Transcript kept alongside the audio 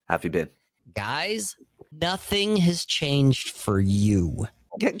have you been? Guys, nothing has changed for you.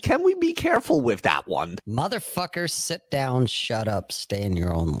 Can we be careful with that one? Motherfucker, sit down, shut up, stay in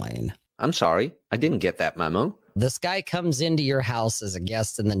your own lane. I'm sorry. I didn't get that memo. This guy comes into your house as a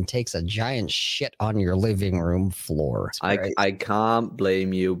guest and then takes a giant shit on your living room floor. I can't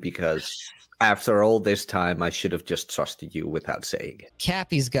blame you because after all this time, I should have just trusted you without saying it.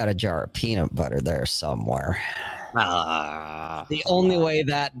 Cappy's got a jar of peanut butter there somewhere. Ah, The only way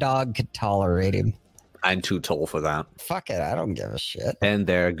that dog could tolerate him. I'm too tall for that. Fuck it, I don't give a shit. And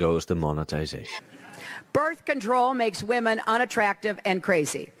there goes the monetization. Birth control makes women unattractive and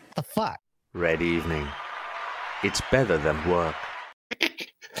crazy. What the fuck? Red evening. It's better than work.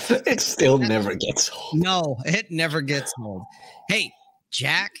 It still never gets old. No, it never gets old. Hey,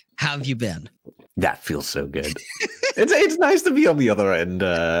 Jack, how have you been? That feels so good. It's nice to be on the other end,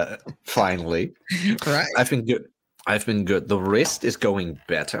 finally. Right. I've been good. The wrist is going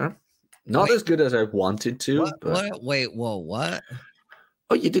better. Not as good as I wanted to. What? Wait, whoa, what?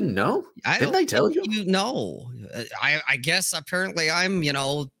 Oh, you didn't know? Didn't I tell you? No. I guess apparently I'm,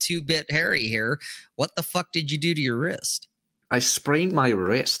 2-bit Harry here. What the fuck did you do to your wrist? I sprained my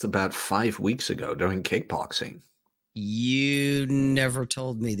wrist about 5 weeks ago during kickboxing. You never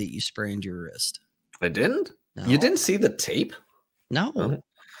told me that you sprained your wrist. I didn't? No. You didn't see the tape? No.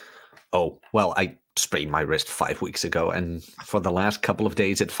 Oh, well, I sprained my wrist 5 weeks ago, and for the last couple of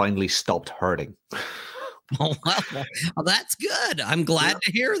days, it finally stopped hurting. Well, that's good. I'm glad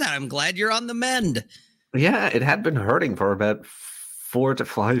to hear that. I'm glad you're on the mend. Yeah, it had been hurting for about 4 to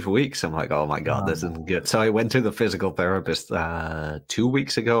 5 weeks. I'm like, oh my God, this isn't good. So I went to the physical therapist 2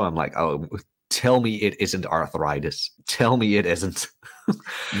 weeks ago. I'm like, oh, tell me it isn't arthritis. Tell me it isn't.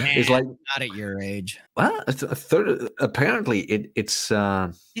 Man, it's like, not at your age. Well, it's apparently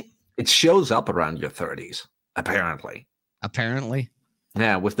it shows up around your 30s. Apparently.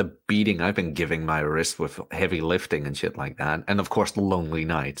 Yeah, with the beating I've been giving my wrist with heavy lifting and shit like that. And of course, the lonely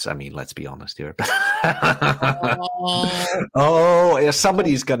nights. I mean, let's be honest here. Oh, yeah,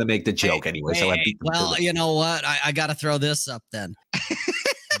 somebody's going to make the joke anyway. So well, you know what? I got to throw this up then.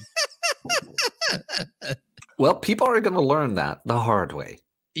 Well, people are going to learn that the hard way.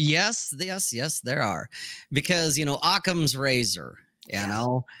 Yes, there are. Because, Occam's razor,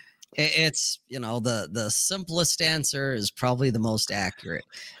 it's, the simplest answer is probably the most accurate.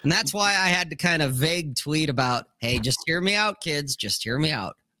 And that's why I had to kind of vague tweet about, hey, just hear me out, kids. Just hear me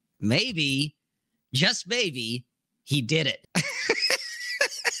out. Maybe, just maybe, he did it.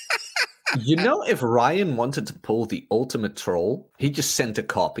 If Ryan wanted to pull the ultimate troll, he just sent a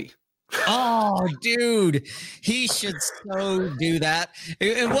copy. Oh, dude, he should so do that.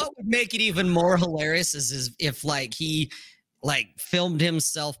 And what would make it even more hilarious is if he filmed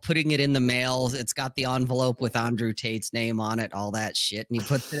himself putting it in the mail. It's got the envelope with Andrew Tate's name on it, all that shit, and he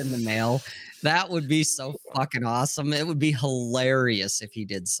puts it in the mail. That would be so fucking awesome. It would be hilarious if he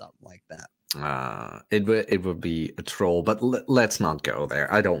did something like that. It would be a troll, but let's not go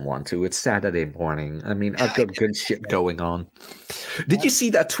there. I don't want to. It's Saturday morning. I mean, I've got good shit going on. Did you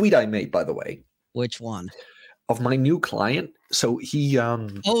see that tweet I made, by the way? Which one? Of my new client. So he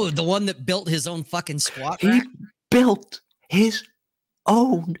Oh, the one that built his own fucking squat rack? He built his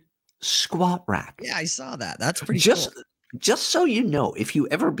own squat rack. Yeah, I saw that. That's pretty cool. Just so you know, if you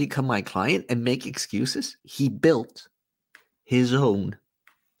ever become my client and make excuses, he built his own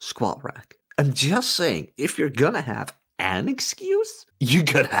squat rack. I'm just saying, if you're gonna have an excuse, you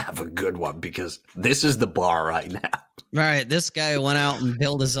gotta have a good one, because this is the bar right now. Right, this guy went out and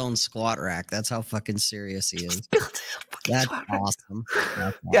built his own squat rack. That's how fucking serious he is. That's awesome.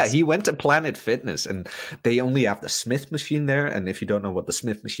 Yeah, he went to Planet Fitness, and they only have the Smith machine there. And if you don't know what the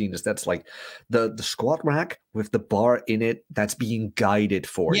Smith machine is, that's like the squat rack with the bar in it that's being guided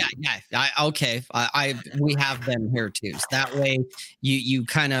for you. Yeah. Okay. We have them here too. So that way you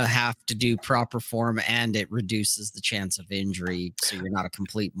kind of have to do proper form, and it reduces the chance of injury, so you're not a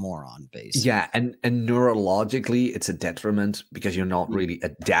complete moron, basically. Yeah, and neurologically, it's a detriment because you're not really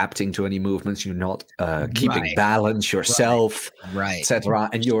adapting to any movements. You're not keeping balance yourself, right, etc.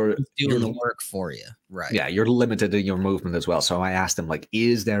 And you're doing the work for you, right? Yeah, you're limited in your movement as well. So I asked him,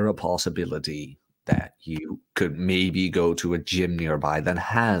 is there a possibility that you could maybe go to a gym nearby that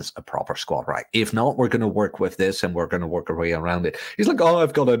has a proper squat rack? If not, we're going to work with this, and we're going to work our way around it. He's like, oh,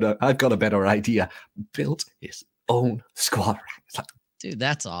 I've got a better idea. Built his own squat rack. It's like, dude,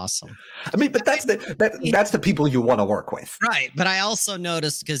 that's awesome. I mean, but that's the people you want to work with. Right. But I also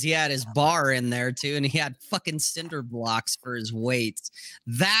noticed, because he had his bar in there too, and he had fucking cinder blocks for his weights.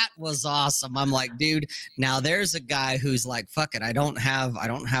 That was awesome. I'm like, dude, now there's a guy who's like, fuck it, I don't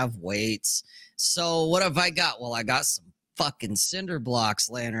have weights. So what have I got? Well, I got some fucking cinder blocks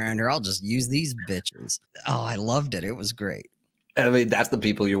laying around here. I'll just use these bitches. Oh, I loved it. It was great. I mean, that's the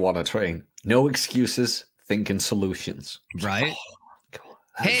people you want to train. No excuses, thinking solutions. Right? Oh,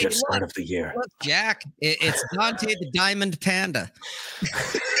 hey, good start of the year. Look, Jack, it's Dante the Diamond Panda.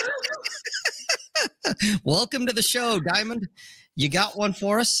 Welcome to the show, Diamond. You got one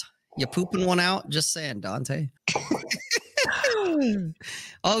for us? You pooping one out? Just saying, Dante.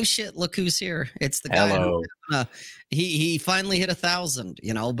 Oh shit! Look who's here. It's the guy. Hello. He finally hit 1,000.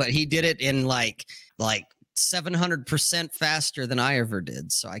 You know, but he did it in like 700% faster than I ever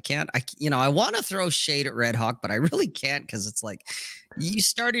did. So I want to throw shade at Red Hawk, but I really can't because it's like you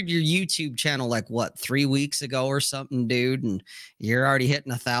started your YouTube channel like what 3 weeks ago or something, dude, and you're already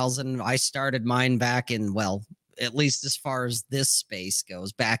hitting 1,000. I started mine back in at least as far as this space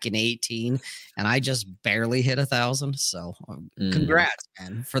goes, back in 2018, and I just barely hit 1,000. So congrats,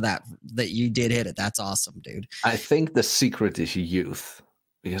 man, for that you did hit it. That's awesome, dude. I think the secret is youth,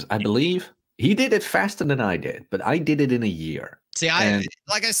 because I believe he did it faster than I did, but I did it in a year. See,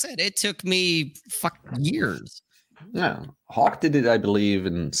 like I said, it took me years. Yeah, Hawk did it, I believe,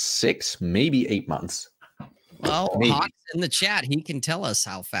 in 6, maybe 8 months. Well, Hawk's in the chat. He can tell us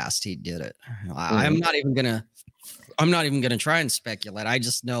how fast he did it. I'm not even gonna try and speculate. I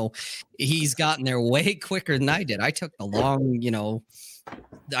just know he's gotten there way quicker than I did. I took the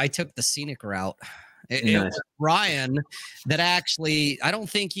I took the scenic route. It was Ryan that actually, I don't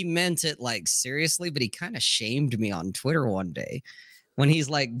think he meant it like seriously, but he kind of shamed me on Twitter one day when he's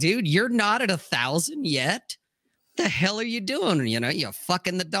like, dude, you're not at 1,000 yet. The hell are you doing? You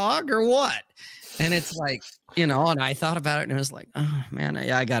fucking the dog or what? And it's like, and I thought about it and it was like, oh man,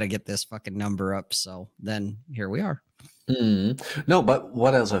 I got to get this fucking number up. So then here we are. No, but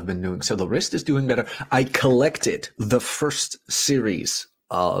what else I've been doing? So the wrist is doing better. I collected the first series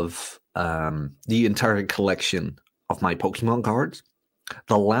of the entire collection of my Pokemon cards.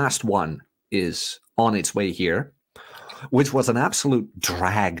 The last one is on its way here, which was an absolute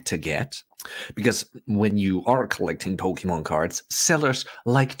drag to get, because when you are collecting Pokemon cards, sellers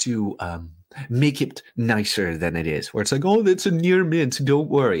like to make it nicer than it is, where it's like, oh, that's a near mint, don't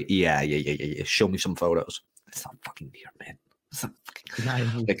worry. Yeah. Show me some photos. It's not fucking near mint. It's not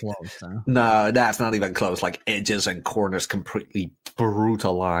even close, huh? No, that's not even close. Like edges and corners completely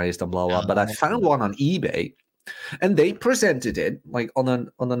brutalized and blah blah. But I found one on eBay, and they presented it like on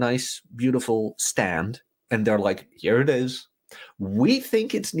a nice, beautiful stand, and they're like, "Here it is. We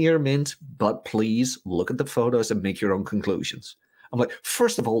think it's near mint, but please look at the photos and make your own conclusions." I'm like,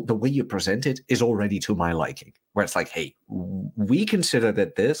 first of all, the way you present it is already to my liking, where it's like, "Hey, we consider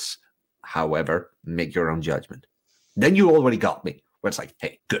that this, however, make your own judgment." Then you already got me, where it's like,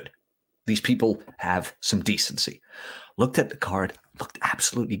 hey, good. These people have some decency. Looked at the card, looked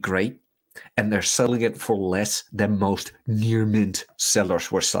absolutely great, and they're selling it for less than most near mint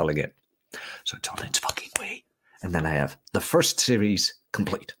sellers were selling it. So it's on its fucking way. And then I have the first series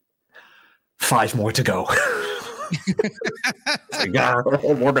complete. 5 more to go.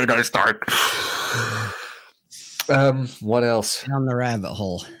 Where did I start? What else? Down the rabbit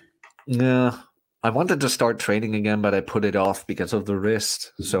hole. Yeah. I wanted to start training again, but I put it off because of the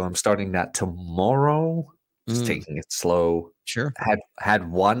wrist. So I'm starting that tomorrow. Just taking it slow. Sure.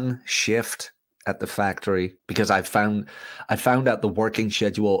 Had one shift at the factory because I found out the working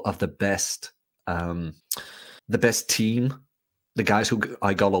schedule of the best team, the guys who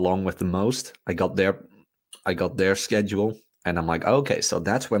I got along with the most. I got their schedule, and I'm like, okay, so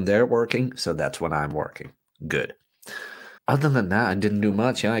that's when they're working, so that's when I'm working. Good. Other than that, I didn't do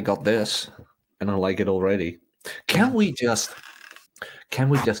much. Yeah, I got this. And I like it already. Can we just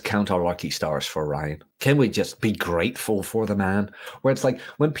count our lucky stars for Ryan? Can we just be grateful for the man? Where it's like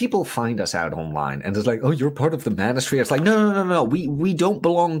when people find us out online and it's like, oh, you're part of the manosphere. It's like, no. We don't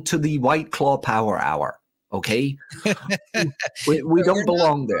belong to the White Claw Power Hour. Okay, we don't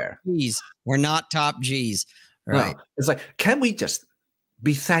belong there. G's. We're not top G's. Right. No. It's like, can we just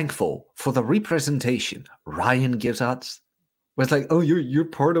be thankful for the representation Ryan gives us? Where it's like, oh, you're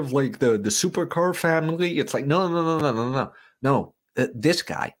part of like the supercar family. It's like, no. This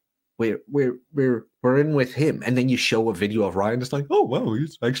guy, we're in with him, and then you show a video of Ryan. It's like, oh wow,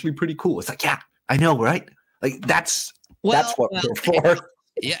 he's actually pretty cool. It's like, yeah, I know, right? Like that's what we're for.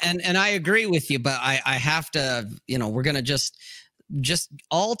 Yeah, and I agree with you, but I have to, we're gonna just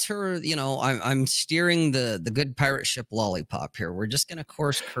alter, I'm steering the good pirate ship Lollipop here. We're just gonna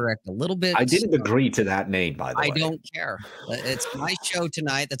course correct a little bit. I didn't agree to that name, by the way. I don't care. It's my show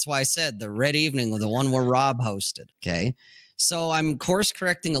tonight. That's why I said the Red Evening, the one where Rob hosted. Okay. So I'm course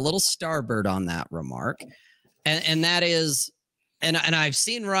correcting a little starboard on that remark. And that is, And I've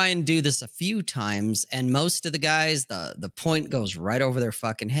seen Ryan do this a few times, and most of the guys, the point goes right over their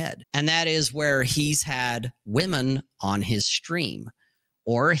fucking head. And that is where he's had women on his stream,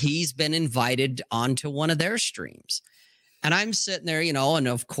 or he's been invited onto one of their streams. And I'm sitting there, you know, and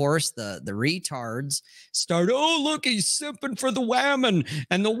of course the retards start, oh, look, he's simping for the whammon,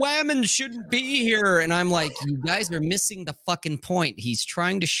 and the whammon shouldn't be here. And I'm like, you guys are missing the fucking point. He's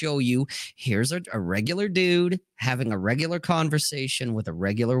trying to show you, here's a regular dude having a regular conversation with a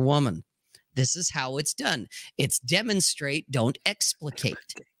regular woman. This is how it's done. It's demonstrate, don't explicate.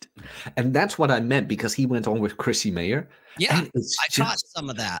 And that's what I meant, because he went on with Chrissy Mayer. Yeah, I caught some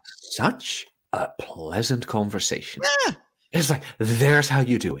of that. Such a pleasant conversation. Yeah. It's like, there's how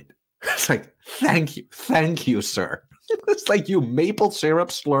you do it. It's like, thank you, sir. It's like, you maple syrup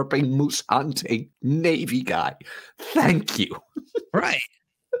slurping, moose hunting Navy guy. Thank you. Right.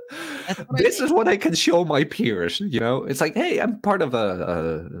 This is what I can show my peers, you know? It's like, hey, I'm part of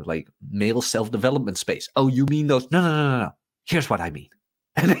a like male self-development space. Oh, you mean those? No. Here's what I mean.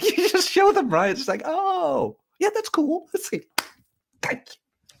 And then you just show them, right? It's like, oh, yeah, that's cool. It's like, thank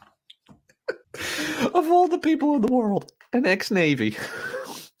you. Of all the people in the world, an ex-Navy.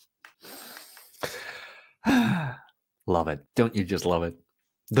 Love it. Don't you just love it?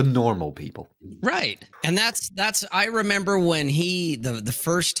 The normal people. Right. And that's I remember when the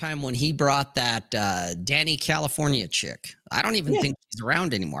first time when he brought that Danny California chick. I don't even think she's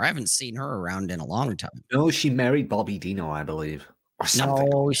around anymore. I haven't seen her around in a long time. No, she married Bobby Dino, I believe. Or something.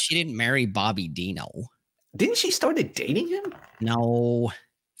 No, she didn't marry Bobby Dino. Didn't she started dating him? No.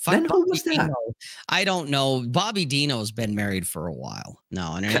 Then who was that? Dino. I don't know. Bobby Dino's been married for a while.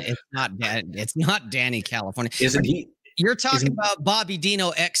 No, and it's not Danny California. Isn't he? You're talking about Bobby Dino,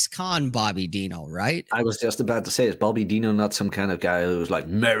 ex-con Bobby Dino, right? I was just about to say, is Bobby Dino not some kind of guy who's like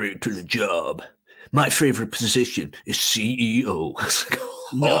married to the job? My favorite position is CEO.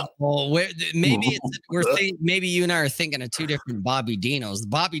 No, maybe maybe you and I are thinking of two different Bobby Dinos. The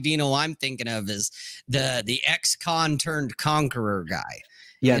Bobby Dino I'm thinking of is the ex-con turned conqueror guy.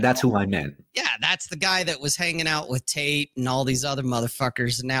 Yeah, that's who I meant. Yeah, that's the guy that was hanging out with Tate and all these other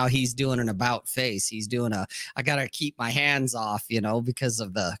motherfuckers. And now he's doing an about face. He's doing I got to keep my hands off, you know, because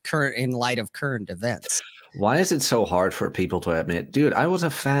of the in light of current events. Why is it so hard for people to admit, dude, I was a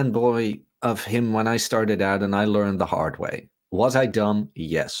fanboy of him when I started out and I learned the hard way. Was I dumb?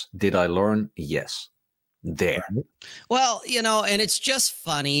 Yes. Did I learn? Yes. There. Well, you know, and it's just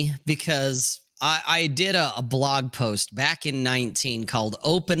funny because I did a blog post back in 19 called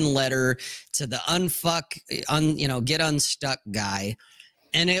Open Letter to the Get Unstuck Guy.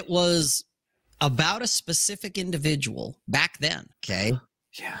 And it was about a specific individual back then. Okay.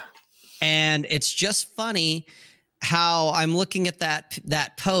 Yeah. And it's just funny how I'm looking at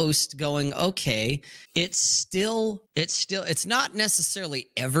that post going, okay, it's not necessarily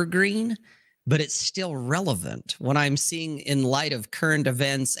evergreen, but it's still relevant when I'm seeing in light of current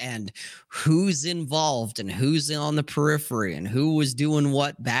events and who's involved and who's on the periphery and who was doing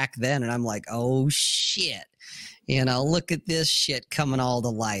what back then. And I'm like, oh shit, you know, look at this shit coming all to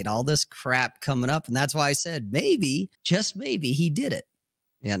light, all this crap coming up. And that's why I said, maybe, just maybe he did it,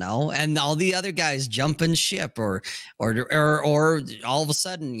 you know, and all the other guys jumping ship or all of a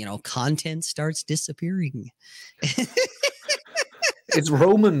sudden, you know, content starts disappearing. It's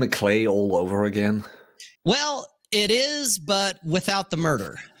Roman McClay all over again. Well, it is, but without the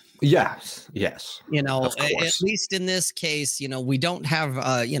murder. Yes. You know, at least in this case, you know, we don't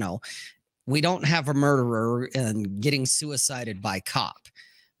have, we don't have a murderer and getting suicided by cop.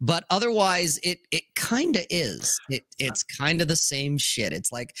 But otherwise, it kind of is. It's kind of the same shit.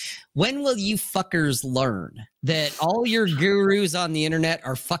 It's like, when will you fuckers learn that all your gurus on the internet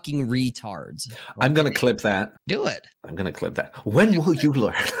are fucking retards? I'm going to clip that. Do it. I'm going to clip that. When will you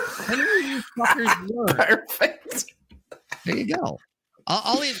learn? When will you fuckers learn? Perfect. There you go.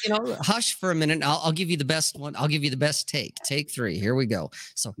 I'll hush for a minute. I'll give you the best one. I'll give you the best take. Take 3. Here we go.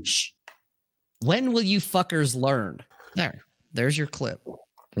 So, shh. When will you fuckers learn? There's your clip.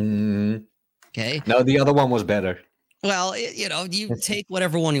 Okay. No, the other one was better. Well, you take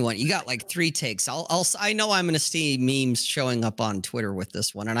whatever one you want. You got like 3 takes. I know I'm going to see memes showing up on Twitter with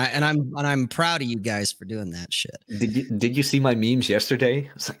this one, and I'm proud of you guys for doing that shit. Did you see my memes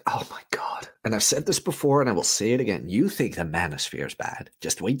yesterday? It's like, oh my god! And I've said this before, and I will say it again. You think the manosphere is bad?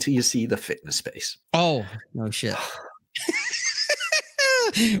 Just wait till you see the fitness space. Oh no shit!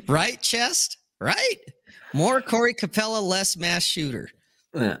 Right, Chest? Right? More Corey Capella, less mass shooter.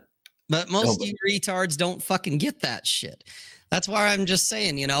 Yeah. But most of you retards don't fucking get that shit. That's why I'm just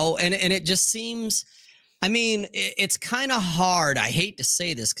saying, you know, and it just seems, I mean, it's kind of hard. I hate to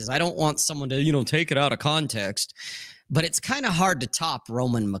say this because I don't want someone to, take it out of context. but it's kind of hard to top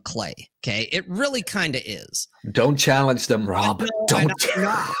Roman McClay. Okay, it really kind of is. Don't challenge them, Rob. Don't.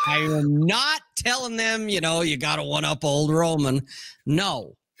 I am not telling them, you got to one up old Roman.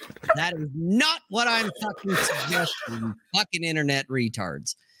 No, that is not what I'm fucking suggesting. Fucking internet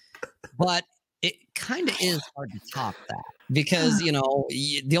retards. But it kind of is hard to top that because,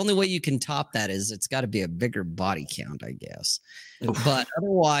 the only way you can top that is it's got to be a bigger body count, I guess. But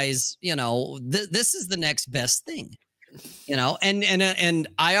otherwise, this is the next best thing. And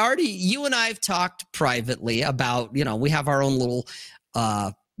I already, you and I have talked privately about, we have our own little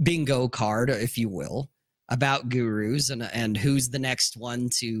bingo card, if you will, about gurus and who's the next one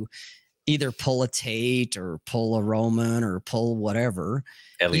to either pull a Tate or pull a Roman or pull whatever.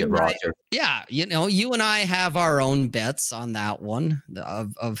 Elliot Rodger. Yeah. You and I have our own bets on that one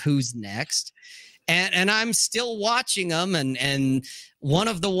of who's next. And I'm still watching them. And one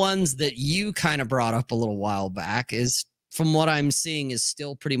of the ones that you kind of brought up a little while back is, from what I'm seeing, is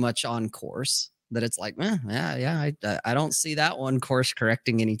still pretty much on course. That it's like, I don't see that one course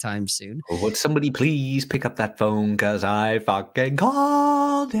correcting anytime soon. Would somebody please pick up that phone? Because I fucking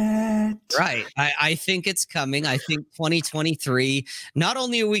called it. Right. I think it's coming. I think 2023, not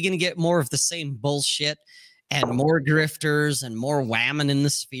only are we going to get more of the same bullshit and more grifters and more whamming in the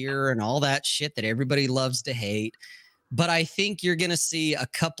sphere and all that shit that everybody loves to hate, but I think you're going to see a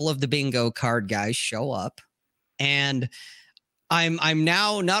couple of the bingo card guys show up. And I'm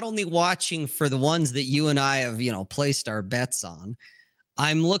now not only watching for the ones that you and I have, placed our bets on.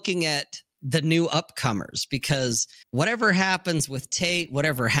 I'm looking at the new upcomers, because whatever happens with Tate,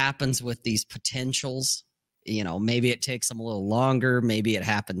 whatever happens with these potentials, maybe it takes them a little longer. Maybe it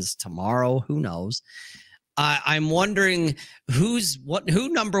happens tomorrow. Who knows? I'm wondering who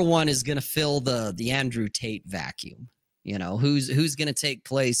number one is going to fill the Andrew Tate vacuum. Who's going to take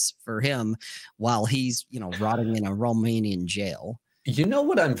place for him while he's, rotting in a Romanian jail. You know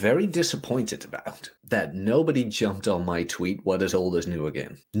what I'm very disappointed about? That nobody jumped on my tweet, what is old is new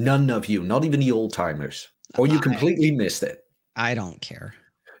again. None of you, not even the old timers. Or you completely missed it. I don't care.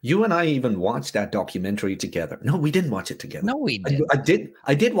 You and I even watched that documentary together. No, we didn't watch it together. No, we didn't.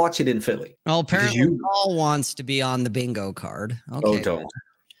 I did watch it in Philly. Oh, apparently Paul wants to be on the bingo card. Okay. Oh, don't.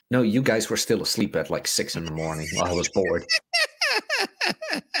 No, you guys were still asleep at like 6 a.m. while I was bored.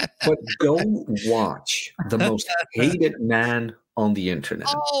 But go watch the most hated man on the internet.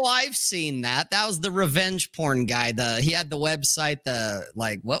 Oh, I've seen that. That was the revenge porn guy. He had the website,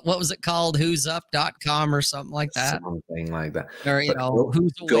 what was it called? Who'sup.com or something like that. Something like that. Or,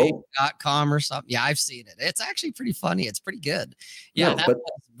 who'saway.com or something. Yeah, I've seen it. It's actually pretty funny. It's pretty good. Yeah, no,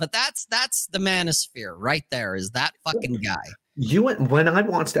 but that's the manosphere right there, is that fucking guy. When I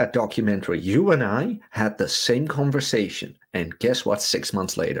watched that documentary, you and I had the same conversation. And guess what? 6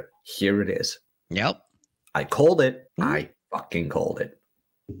 months later, here it is. Yep. I called it. I fucking called it.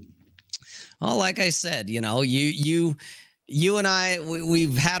 Well, like I said, you and I,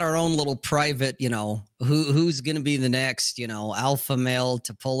 we've had our own little private, who's going to be the next, alpha male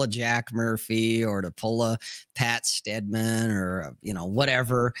to pull a Jack Murphy or to pull a Pat Stedman or,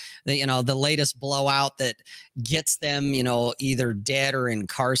 whatever, the latest blowout that gets them, either dead or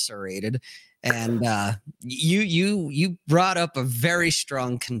incarcerated. And you brought up a very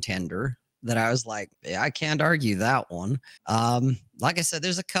strong contender that I was like, yeah, I can't argue that one. Like I said,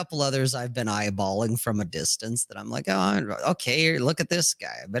 there's a couple others I've been eyeballing from a distance that I'm like, oh, okay, look at this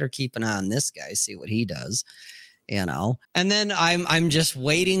guy. I better keep an eye on this guy, see what he does, And then I'm just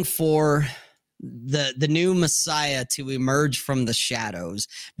waiting for the new Messiah to emerge from the shadows,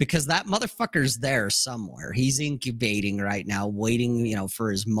 because that motherfucker's there somewhere. He's incubating right now, waiting, for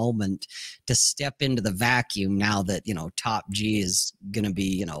his moment to step into the vacuum now that, Top G is going to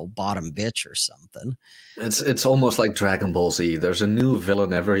be, bottom bitch or something. It's almost like Dragon Ball Z. There's a new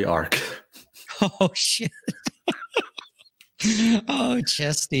villain every arc. Oh, shit. Oh,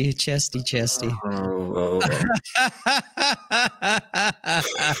 Chesty. Oh.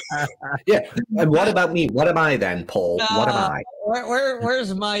 Yeah. And what about me? What am I then, Paul? What am I?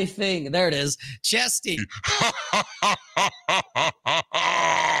 Where's my thing? There it is. Chesty.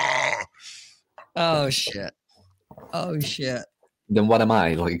 Oh, shit. Then what am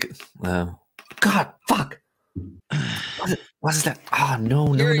I? Like, God, fuck. What is that? Oh,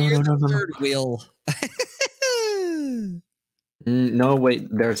 no. Third wheel. No, wait.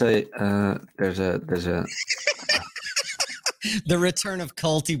 There's a. The return of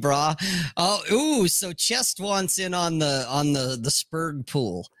Culty Bra. Oh, ooh! So Chest wants in on the Spurg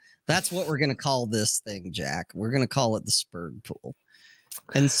pool. That's what we're gonna call this thing, Jack. We're gonna call it the Spurg pool.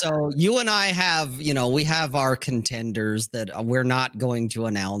 And so you and I have, we have our contenders that we're not going to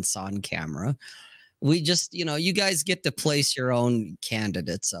announce on camera. We just, you guys get to place your own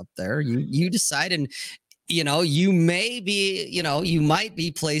candidates up there. You decide, and you may be, you might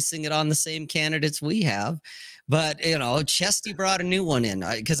be placing it on the same candidates we have. But, Chesty brought a new one in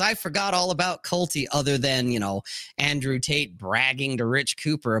because I forgot all about Colty other than, Andrew Tate bragging to Rich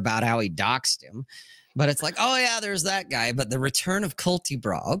Cooper about how he doxed him. But it's like, oh, yeah, there's that guy. But the return of Colty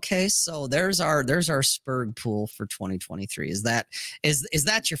Bra. Okay, so there's our Spurg pool for 2023. Is that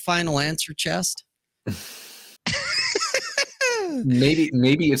your final answer, Chest?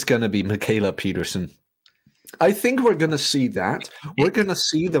 Maybe it's going to be Michaela Peterson. I think we're going to see that. We're going to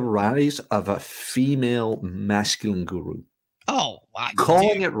see the rise of a female masculine guru. Oh, wow.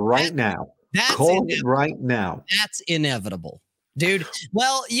 Calling it right now. Calling it right now. That's inevitable, dude.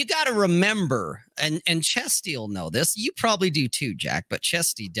 Well, you got to remember, and Chesty will know this. You probably do too, Jack, but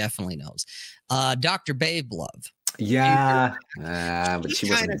Chesty definitely knows. Dr. Babe Love. Yeah, but she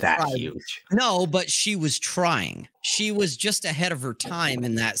wasn't that huge. No, but she was trying. She was just ahead of her time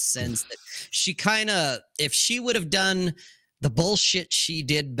in that sense that she kind of, if she would have done the bullshit she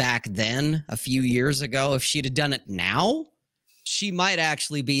did back then a few years ago, if she'd have done it now, she might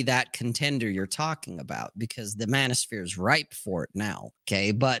actually be that contender you're talking about because the manosphere is ripe for it now.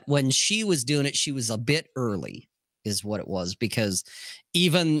 Okay. But when she was doing it, she was a bit early. Is what it was, because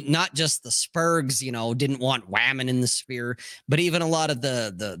even not just the Spurgs, didn't want whamming in the sphere, but even a lot of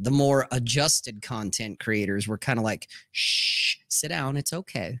the more adjusted content creators were kind of like, shh, sit down, it's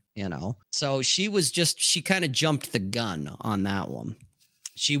okay, So she kind of jumped the gun on that one.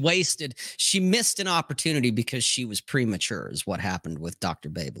 She missed an opportunity because she was premature, is what happened with Dr.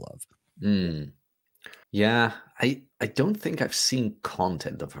 Babe Love. Yeah, I don't think I've seen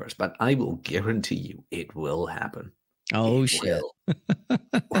content of hers, but I will guarantee you it will happen. Oh, shit.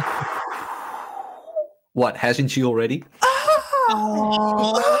 What, hasn't she already?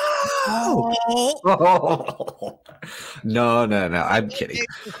 No, I'm kidding.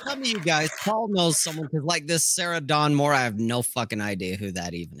 Some of you guys, Paul knows someone, because like this Sarah Dawn Moore, I have no fucking idea who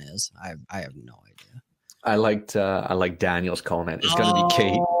that even is. I have no idea. I like Daniel's comment. It's going to be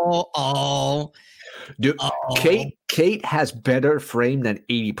Kate. Dude, Kate has better frame than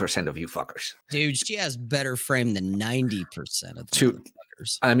 80% of you fuckers. Dude, she has better frame than 90% of the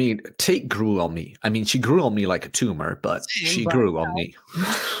fuckers. I mean, Tate grew on me. I mean, she grew on me like a tumor, but she grew on me.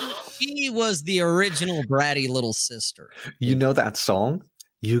 She was the original bratty little sister. You know that song?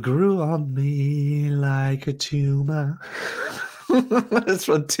 You grew on me like a tumor. That's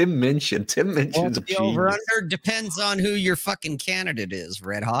what Tim mentioned. Tim mentioned the over-under depends on who your fucking candidate is,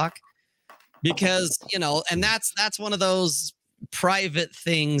 Red Hawk. Because, and that's one of those private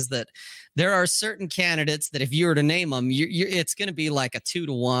things that there are certain candidates that if you were to name them, it's going to be like a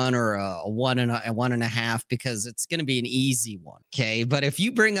 2-to-1 or a 1.5 because it's going to be an easy one. Okay. But if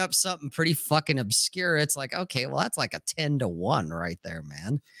you bring up something pretty fucking obscure, it's like, okay, well, that's like a 10-to-1 right there,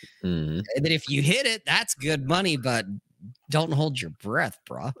 man. Mm-hmm. And then if you hit it, that's good money, but don't hold your breath,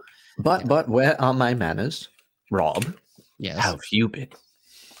 bro. But where are my manners? Rob, yes. How have you been?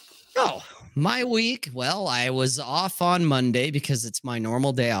 Oh, my week, well, I was off on Monday because it's my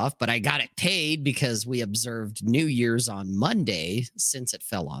normal day off, but I got it paid because we observed New Year's on Monday since it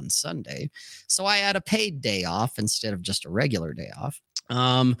fell on Sunday. So I had a paid day off instead of just a regular day off.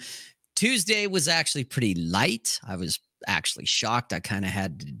 Tuesday was actually pretty light. I was actually shocked. I kind of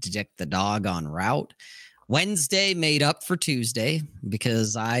had to dick the dog on route. Wednesday made up for Tuesday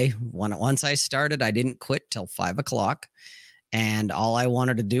because once I started, I didn't quit till 5 o'clock. And all I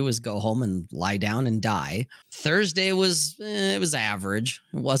wanted to do was go home and lie down and die. Thursday was, it was average.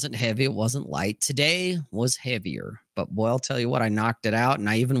 It wasn't heavy. It wasn't light. Today was heavier. But boy, I'll tell you what, I knocked it out. And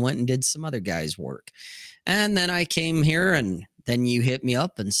I even went and did some other guys' work. And then I came here and then you hit me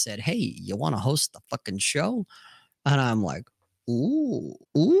up and said, hey, you want to host the fucking show? And I'm like, ooh,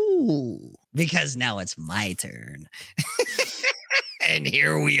 because now it's my turn. And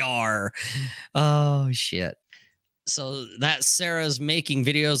here we are. Oh, shit. So that Sarah's making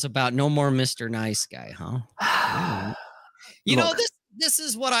videos about no more Mr. Nice Guy, huh? You know, this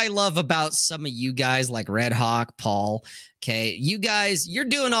is what I love about some of you guys like Red Hawk, Paul. Okay, you guys, you're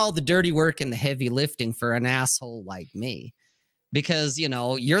doing all the dirty work and the heavy lifting for an asshole like me. Because,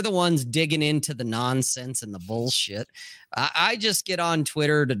 you're the ones digging into the nonsense and the bullshit. I just get on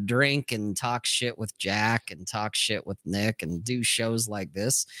Twitter to drink and talk shit with Jack and talk shit with Nick and do shows like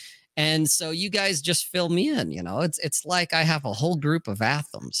this. And so you guys just fill me in, it's like I have a whole group of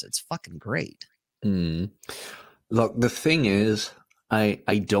atoms. It's fucking great. Look, the thing is,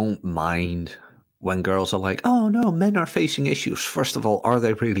 I don't mind when girls are like, oh no, men are facing issues. First of all, are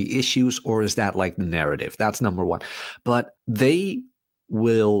they really issues or is that like the narrative? That's number one. But they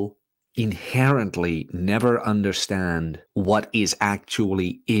will inherently never understand what is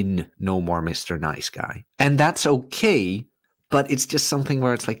actually in No More Mr. Nice Guy. And that's okay, but it's just something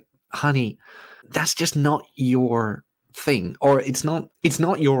where it's like, honey, that's just not your thing, or it's not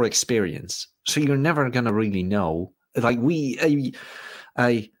your experience. So you're never going to really know. Like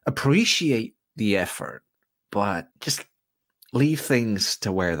I appreciate the effort, but just leave things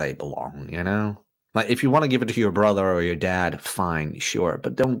to where they belong, you know? Like if you want to give it to your brother or your dad, fine, sure,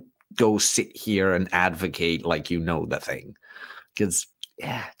 but don't go sit here and advocate like you know the thing. Because,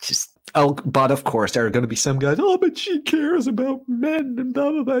 yeah, just... Oh, but of course, there are going to be some guys, oh, but she cares about men and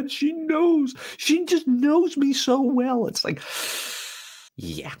blah, blah, blah, and she just knows me so well. It's like,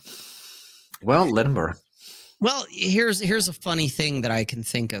 yeah. Well, let him burn. Well, here's a funny thing that I can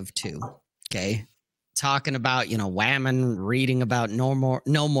think of too. Okay. Talking about, Whammon reading about no more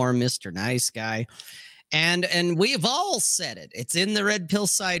Mr. Nice Guy. And we've all said it. It's in the Red Pill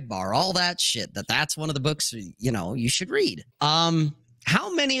sidebar, all that shit, that's one of the books, you should read.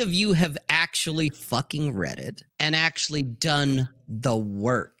 How many of you have actually fucking read it and actually done the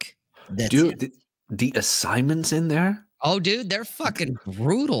work? Dude, the assignments in there? Oh, dude, they're fucking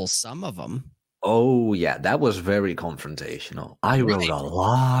brutal, some of them. Oh, yeah, that was very confrontational. I wrote a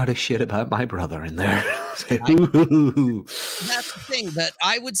lot of shit about my brother in there. That's the thing, but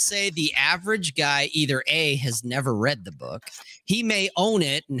I would say the average guy either A, has never read the book. He may own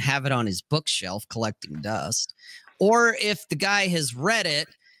it and have it on his bookshelf collecting dust. Or if the guy has read it,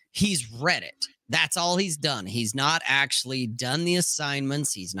 he's read it. That's all he's done. He's not actually done the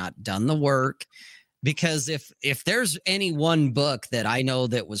assignments. He's not done the work. Because if there's any one book that I know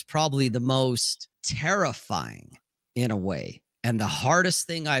that was probably the most terrifying in a way, and the hardest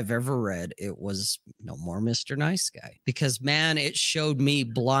thing I've ever read, it was No More Mr. Nice Guy. Because, man, it showed me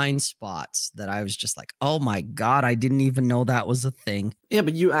blind spots that I was just like, oh, my God, I didn't even know that was a thing. Yeah,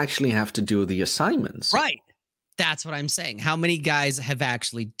 but you actually have to do the assignments. Right. That's what I'm saying. How many guys have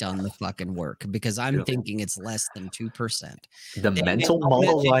actually done the fucking work? Because I'm thinking it's less than 2%. The mental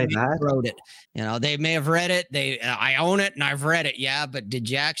model I had wrote it. They may have read it. I own it and I've read it. Yeah, but did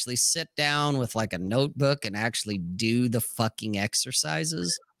you actually sit down with like a notebook and actually do the fucking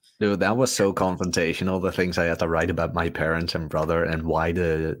exercises? Dude, that was so confrontational. The things I had to write about my parents and brother and why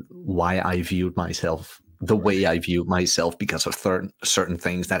I viewed myself the way I viewed myself because of certain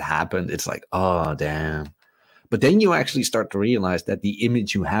things that happened. It's like, oh damn. But then you actually start to realize that the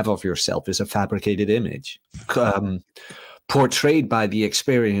image you have of yourself is a fabricated image, portrayed by the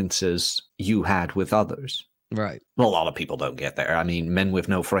experiences you had with others. Right. Well, a lot of people don't get there. I mean, Men with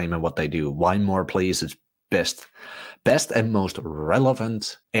No Frame and what they do. Why More Please is best and most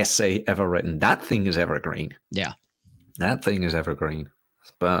relevant essay ever written. That thing is evergreen. Yeah. That thing is evergreen.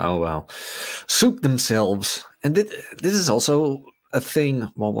 But oh well. Suit themselves. And this is also a thing,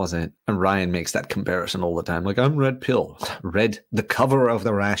 what was it? And Ryan makes that comparison all the time. Like, I'm Red Pill. Read the cover of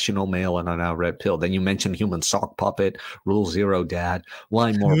The Rational Male and are now Red Pill. Then you mention Human Sock Puppet, Rule Zero Dad,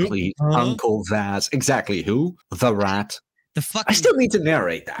 Why More Please, Uncle Vaz. Exactly who? The Rat. The fuck. I still need to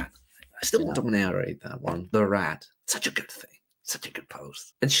narrate that. I still want to narrate that one. The Rat. Such a good thing. Such a good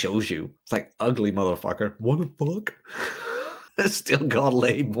post. It shows you. It's like, ugly motherfucker. Wanna fuck? Still got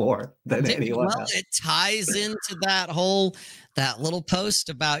laid more than anyone else. It ties into that little post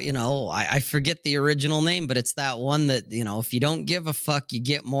about, I forget the original name, but it's that one that, if you don't give a fuck, you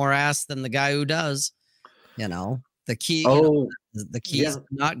get more ass than the guy who does. The key, the key is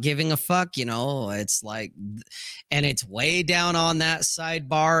not giving a fuck, it's like, and it's way down on that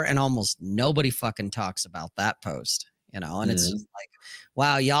sidebar and almost nobody fucking talks about that post, and it's just like,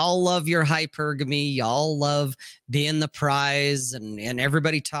 wow, y'all love your hypergamy. Y'all love being the prize. And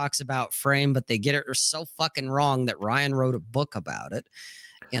everybody talks about Frame, but they get it so fucking wrong that Ryan wrote a book about it.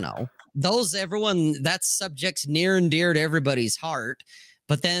 That subject's near and dear to everybody's heart.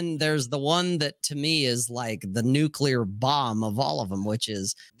 But then there's the one that to me is like the nuclear bomb of all of them, which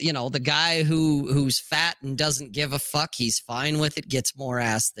is, the guy who's fat and doesn't give a fuck. He's fine with it, gets more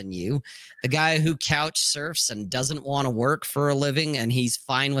ass than you. The guy who couch surfs and doesn't want to work for a living and he's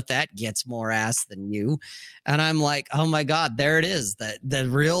fine with that, gets more ass than you. And I'm like, oh my God, there it is. The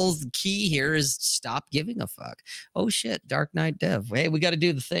real key here is stop giving a fuck. Oh shit, Dark Knight Dev. Hey, we got to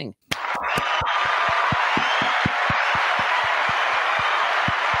do the thing.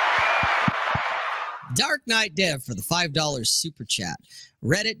 Dark Knight Dev for the $5 super chat.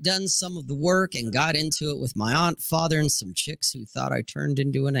 Reddit done some of the work and got into it with my aunt, father, and some chicks who thought I turned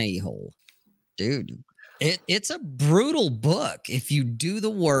into an a-hole. Dude, it's a brutal book. If you do the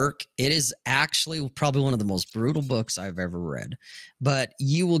work, it is actually probably one of the most brutal books I've ever read. But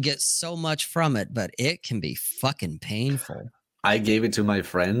you will get so much from it, but it can be fucking painful. I gave it to my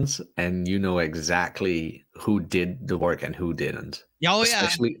friends, and you know exactly who did the work and who didn't. Oh yeah.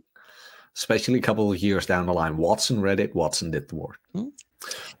 Especially a couple of years down the line. Watson read it. Watson did the work. What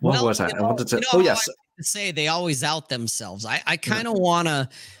Well, was that? I wanted to. you know, Oh yes. I like to say they always out themselves. I kind of want to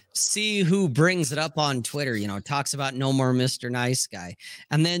see who brings it up on Twitter. You know, talks about no more Mr. Nice Guy,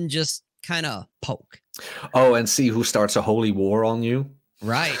 and then just kind of poke. Oh, and see who starts a holy war on you.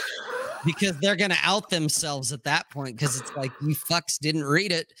 Right. Because they're going to out themselves at that point, because it's like, you fucks didn't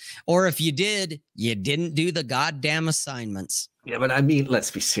read it. Or if you did, you didn't do the goddamn assignments. Yeah, but I mean,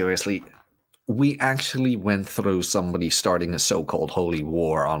 let's be seriously. We actually went through somebody starting a so-called holy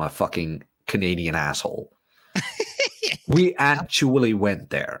war on a fucking Canadian asshole. We actually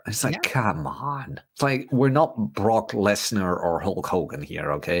went there. It's like, come on. It's like, we're not Brock Lesnar or Hulk Hogan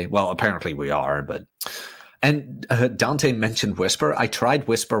here, okay? Well, apparently we are, but... And Dante mentioned Whisper. I tried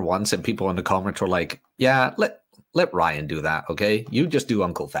Whisper once, and people in the comments were like, yeah, let Ryan do that, okay? You just do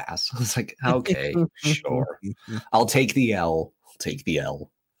Uncle Fast. I was like, okay, sure. I'll take the L. I'll take the L.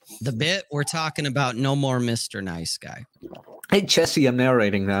 The bit we're talking about, no more Mr. Nice Guy. Hey, Chessie, I'm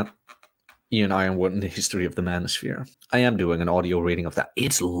narrating that. Ian Ironwood in the History of the Manosphere. I am doing an audio reading of that.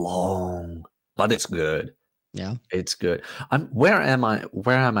 It's long, but it's good. Yeah, it's good. Where am I?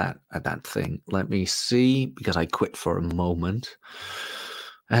 Where I'm at that thing? Let me see, because I quit for a moment,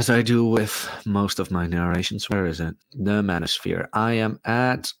 as I do with most of my narrations. Where is it? The Manosphere. I am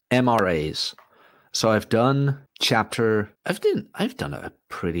at MRAs. So I've done chapter. I've done a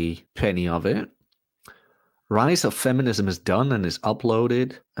pretty penny of it. Rise of Feminism is done and is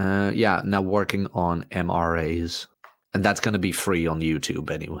uploaded. Yeah, now working on MRAs, and that's going to be free on YouTube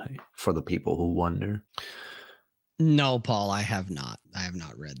anyway for the people who wonder. No, Paul, I have not. I have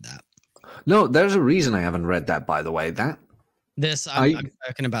not read that. No, there's a reason I haven't read that, by the way. I'm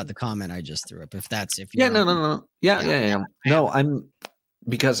talking about the comment I just threw up. No. Yeah. No,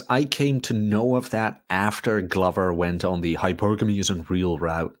 because I came to know of that after Glover went on the hypergamy isn't real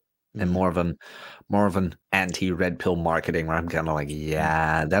route, and more of an anti-red pill marketing, where I'm kind of like,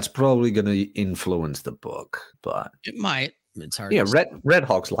 yeah, that's probably going to influence the book, but it might. It's hard. Yeah, Red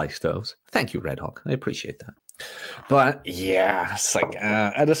Hawk's likes those. Thank you, Red Hawk. I appreciate that. But yeah, it's like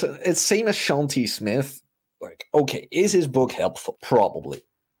it's same as Shanti Smith. Like, okay, is his book helpful? Probably.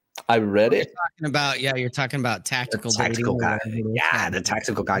 I read it. You're talking about tactical guide. Yeah, the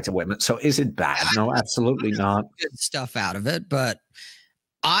tactical guide to women. So is it bad? No, absolutely not. Good stuff out of it, but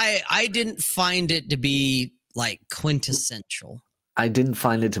I didn't find it to be like quintessential. I didn't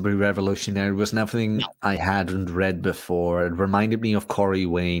find it to be revolutionary. It was nothing I hadn't read before. It reminded me of Corey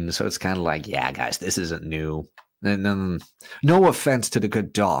Wayne. So it's kind of like, yeah, guys, this isn't new. And no offense to the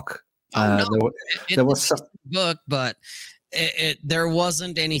good doc. There was some book, but there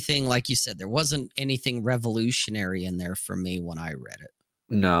wasn't anything, like you said, there wasn't anything revolutionary in there for me when I read it.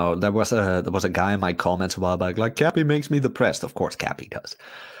 No, there was a guy in my comments a while back, like, Cappy makes me depressed. Of course, Cappy does.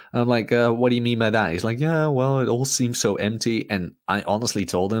 I'm like, what do you mean by that? He's like, yeah, well, it all seems so empty. And I honestly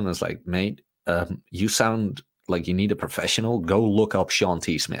told him, I was like, mate, you sound like you need a professional. Go look up Sean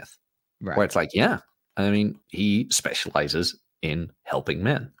T. Smith. Right. Where it's like, yeah, I mean, he specializes in helping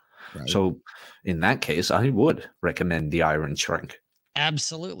men. Right. So in that case, I would recommend The Iron Shrink.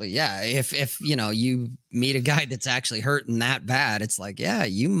 Absolutely. Yeah. If you meet a guy that's actually hurting that bad, it's like, yeah,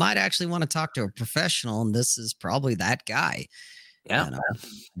 you might actually want to talk to a professional, and this is probably that guy. Yeah.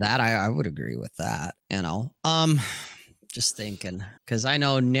 That I would agree with that, just thinking, because I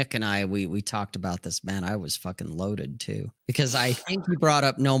know Nick and I, we talked about this, man. I was fucking loaded too, because I think he brought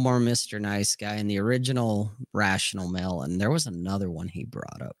up No More Mr. Nice Guy in the original Rational Male, and there was another one he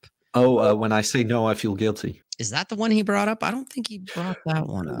brought up. Oh, when I say no, I feel guilty. Is that the one he brought up? I don't think he brought that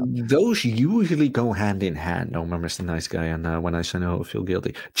one up. Those usually go hand in hand. No More Mr. Nice Guy and When I Say No, I Feel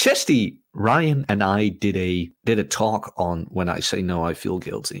Guilty. Chesty, Ryan, and I did a talk on When I Say No, I Feel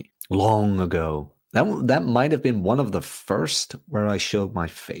Guilty long ago. That might have been one of the first where I showed my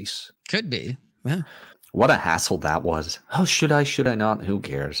face. Could be. Yeah. What a hassle that was. Oh, should I not? Who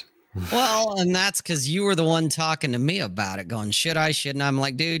cares? Well, and that's because you were the one talking to me about it, going, should I, shouldn't I? I'm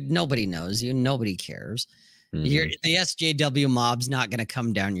like, dude, nobody knows you. Nobody cares. The SJW mob's not going to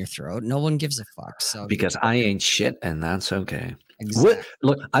come down your throat. No one gives a fuck. So because I ain't shit, and that's okay. Exactly.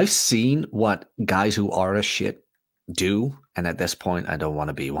 Look, I've seen what guys who are a shit do, and at this point, I don't want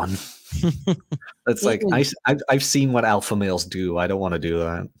to be one. It's like I've seen what alpha males do. I don't want to do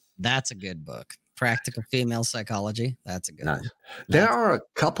that. That's a good book. Practical Female Psychology. That's a good one. There are a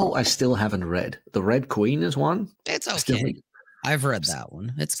couple I still haven't read. The Red Queen is one. It's okay. I've read that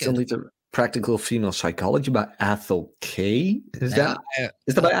one. It's good. Still need to Practical Female Psychology by Athol K. Is that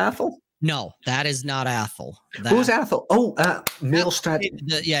by Athol? No, that is not Athel. Who's Athel? Oh, male strategy.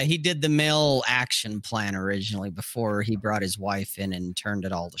 Yeah, he did the male action plan originally before he brought his wife in and turned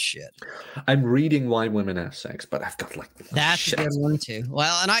it all to shit. I'm reading Why Women Have Sex, but I've got like that's shit. A good one too.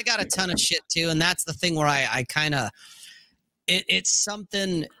 Well, and I got a ton of shit too, and that's the thing where I kind of it's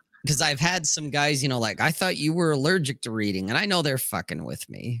something. Because I've had some guys, you know, like, I thought you were allergic to reading, and I know they're fucking with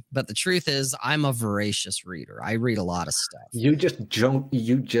me. But the truth is, I'm a voracious reader. I read a lot of stuff. You just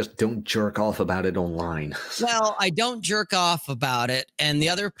don't jerk off about it online. Well, I don't jerk off about it. And the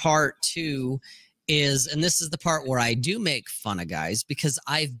other part too is, and this is the part where I do make fun of guys because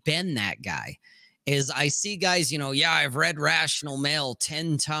I've been that guy. Is I see guys, you know, yeah, I've read Rational Male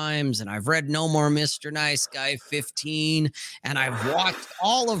 10 times and I've read No More Mr. Nice Guy 15, and I've watched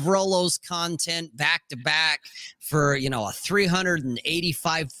all of Rollo's content back to back for, you know, a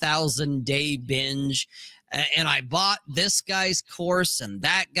 385,000 day binge. And I bought this guy's course and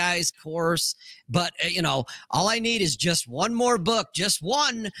that guy's course, but you know, all I need is just one more book, just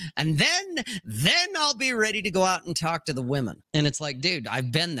one, and then I'll be ready to go out and talk to the women. And it's like, dude,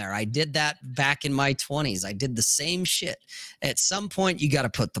 I've been there. I did that back in my 20s. I did the same shit. At some point, you got to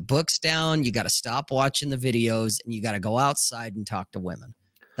put the books down, you got to stop watching the videos, and you got to go outside and talk to women.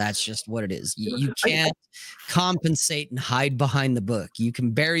 That's just what it is. You can't compensate and hide behind the book. You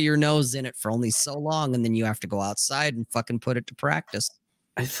can bury your nose in it for only so long, and then you have to go outside and fucking put it to practice.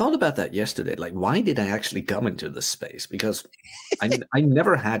 I thought about that yesterday. Like, why did I actually come into this space? Because I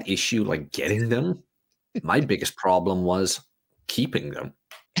never had issue like getting them. My biggest problem was keeping them.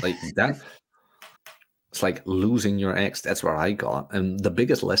 Like that. It's like losing your ex. That's where I got. And the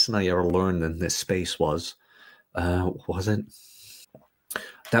biggest lesson I ever learned in this space was it?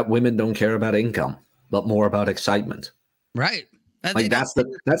 That women don't care about income, but more about excitement. Right. Like that's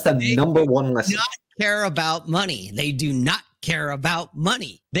the number one lesson. They do not care about money. They do not care about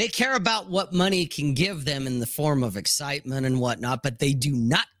money. They care about what money can give them in the form of excitement and whatnot, but they do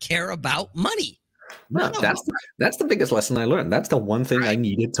not care about money. No, that's the biggest lesson I learned. That's the one thing I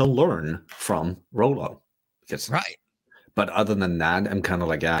needed to learn from Rollo. Right. But other than that, I'm kind of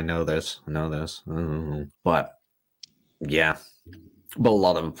like, yeah, I know this. But yeah. But a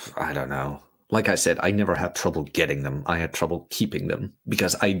lot of, I don't know. Like I said, I never had trouble getting them. I had trouble keeping them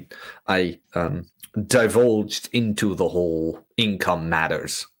because I divulged into the whole income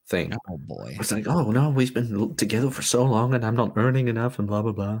matters thing. Oh boy. It's like, oh no, we've been together for so long and I'm not earning enough and blah,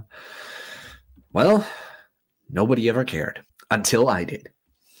 blah, blah. Well, nobody ever cared until I did.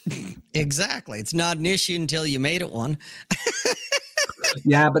 Exactly. It's not an issue until you made it one.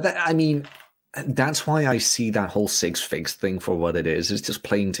 Yeah, but that's why I see that whole Six Figs thing for what it is. It's just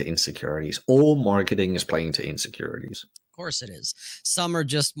playing to insecurities. All marketing is playing to insecurities. Of course it is. Some are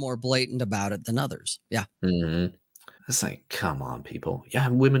just more blatant about it than others. Yeah. Mm-hmm. It's like, come on, people. Yeah,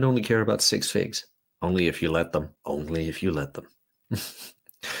 women only care about Six Figs. Only if you let them. Only if you let them.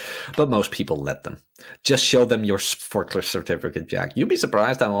 But most people let them. Just show them your forklift certificate, Jack. You'd be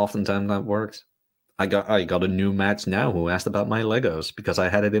surprised how often that works. I got a new match now who asked about my Legos because I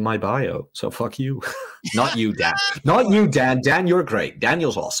had it in my bio. So fuck you. Not you, Dan. Not you, Dan. Dan, you're great.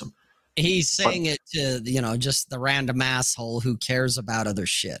 Daniel's awesome. He's saying it to, you know, just the random asshole who cares about other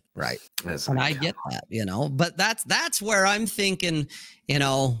shit. Right. And I get that, you know, but that's where I'm thinking, you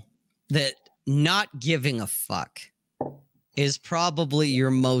know, that not giving a fuck is probably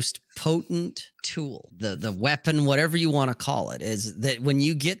your most potent tool, the weapon, whatever you want to call it, is that when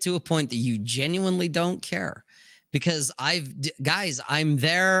you get to a point that you genuinely don't care, because I'm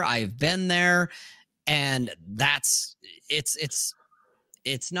there, I've been there, and it's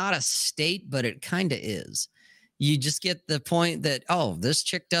not a state, but it kind of is. You just get the point that, oh, this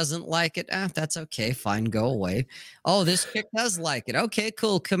chick doesn't like it. That's okay. Fine. Go away. Oh, this chick does like it. Okay,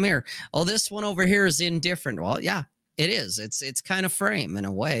 cool. Come here. Oh, this one over here is indifferent. Well, yeah. It is. It's kind of frame in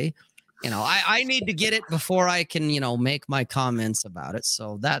a way. You know, I need to get it before I can, you know, make my comments about it.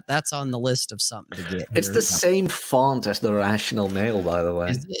 So that's on the list of something to get. It's the same font as the Rational Male, by the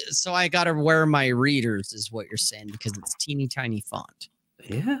way. So I got to wear my readers, is what you're saying, because it's teeny tiny font.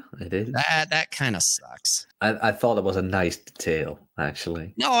 Yeah, it is. That kind of sucks. I thought it was a nice detail,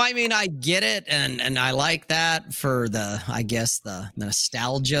 actually. No, I mean, I get it, and I like that for I guess the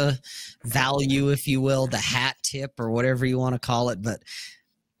nostalgia value, if you will, the hat tip or whatever you want to call it. But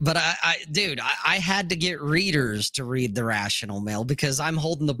dude, I had to get readers to read the Rational Male because I'm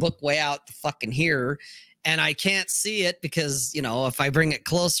holding the book way out the fucking here. And I can't see it because, you know, if I bring it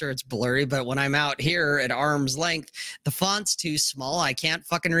closer, it's blurry. But when I'm out here at arm's length, the font's too small. I can't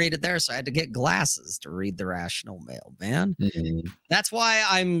fucking read it there. So I had to get glasses to read the Rational Male, man. Mm-hmm. That's why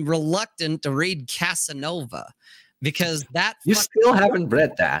I'm reluctant to read Casanova, because that You still haven't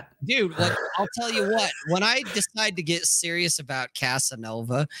read that. dude, I'll tell you what, when I decide to get serious about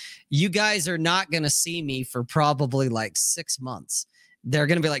Casanova, you guys are not going to see me for probably like 6 months. They're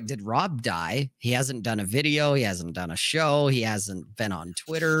going to be like, did Rob die? He hasn't done a video. He hasn't done a show. He hasn't been on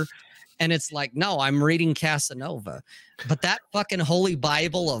Twitter. And it's like, no, I'm reading Casanova. But that fucking Holy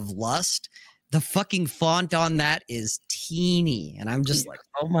Bible of Lust, the fucking font on that is teeny. And I'm just like,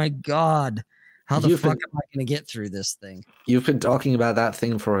 oh my God. How the fuck am I going to get through this thing? You've been talking about that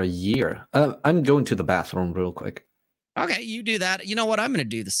thing for a year. I'm going to the bathroom real quick. Okay, you do that. You know what? I'm going to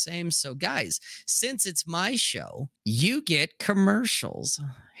do the same. So, guys, since it's my show, you get commercials.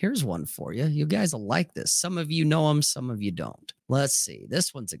 Here's one for you. You guys will like this. Some of you know them, some of you don't. Let's see.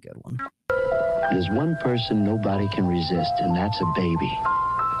 This one's a good one. There's one person nobody can resist, and that's a baby.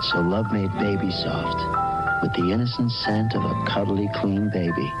 So Love made Baby Soft with the innocent scent of a cuddly, clean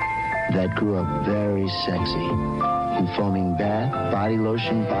baby that grew up very sexy in foaming bath, body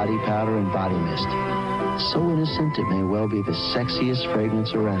lotion, body powder, and body mist. So innocent it may well be the sexiest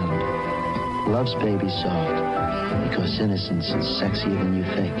fragrance around. Love's Baby Soft, because innocence is sexier than you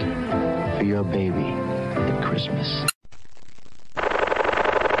think. For your baby at Christmas.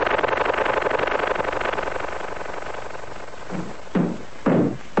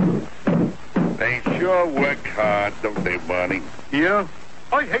 They sure work hard, don't they, Barney? Yeah?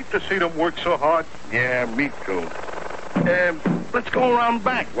 I hate to see them work so hard. Yeah, me too. Let's go around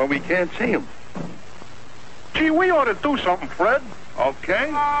back where we can't see them. Gee, we ought to do something, Fred. Okay?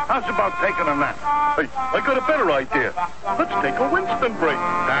 How's about taking a nap? Hey, I got a better idea. Let's take a Winston break.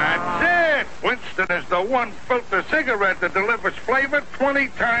 That's it! Winston is the one filter cigarette that delivers flavor 20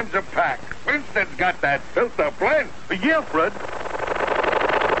 times a pack. Winston's got that filter blend. Yeah, Fred.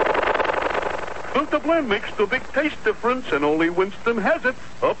 Filter blend makes the big taste difference, and only Winston has it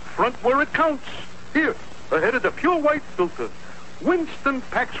up front where it counts. Here, ahead of the pure white filter. Winston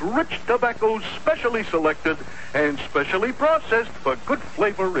packs rich tobaccos specially selected and specially processed for good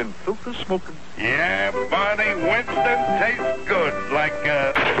flavor in filter smoking. Yeah, Barney, Winston tastes good like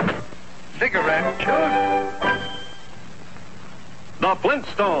a cigarette should. The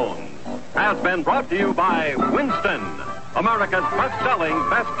Flintstones has been brought to you by Winston, America's best-selling,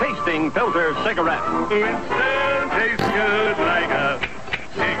 best-tasting filter cigarette. Winston tastes good like a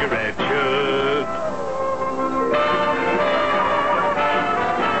cigarette should.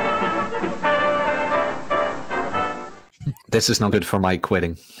 This is not good for my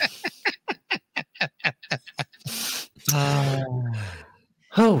quitting. Oh,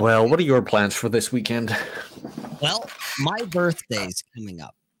 well, what are your plans for this weekend? Well, my birthday's coming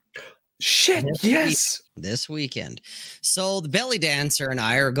up. Shit, yes. This weekend. So the belly dancer and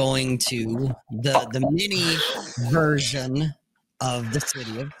I are going to the mini version of the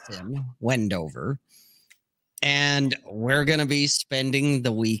city of Sin, Wendover. And we're going to be spending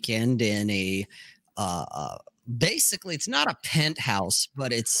the weekend in a basically, it's not a penthouse,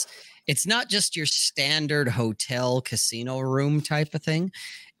 but it's not just your standard hotel casino room type of thing.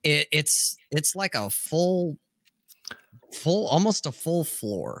 It's like a full almost a full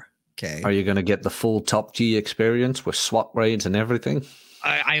floor. Okay. Are you going to get the full Top G experience with SWAT raids and everything?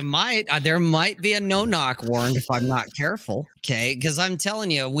 I might. There might be a no-knock warrant if I'm not careful. Okay, because I'm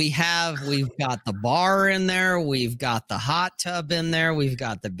telling you, we've got the bar in there, we've got the hot tub in there, we've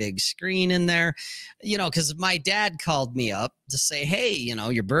got the big screen in there. You know, because my dad called me up to say, "Hey, you know,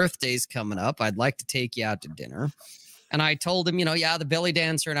 your birthday's coming up. I'd like to take you out to dinner." And I told him, you know, yeah, the belly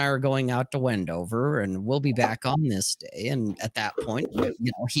dancer and I are going out to Wendover, and we'll be back on this day. And at that point, you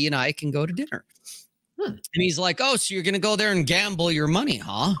know, he and I can go to dinner. And he's like, "Oh, so you're going to go there and gamble your money,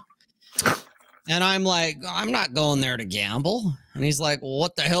 huh?" And I'm like, "I'm not going there to gamble." And he's like, "Well,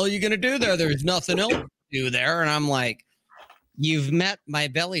 what the hell are you going to do there? There's nothing else to do there." And I'm like, "You've met my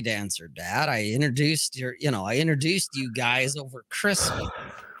belly dancer, Dad. I introduced you guys over Christmas.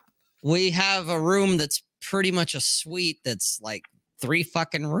 We have a room that's pretty much a suite that's like 3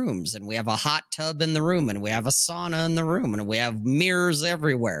 fucking rooms, and we have a hot tub in the room, and we have a sauna in the room, and we have mirrors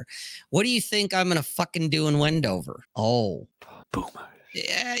everywhere. What do you think I'm gonna fucking do in Wendover?" Oh, boom.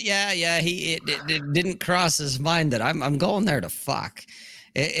 Yeah. It didn't cross his mind that I'm going there to fuck.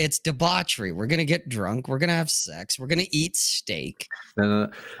 It's debauchery. We're gonna get drunk. We're gonna have sex. We're gonna eat steak.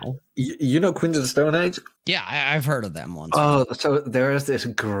 You know Queens of the Stone Age? Yeah, I've heard of them once. Oh, so there is this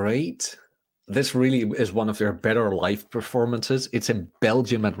great. This really is one of their better live performances. It's in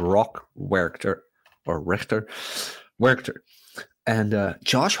Belgium at Rock Werchter. And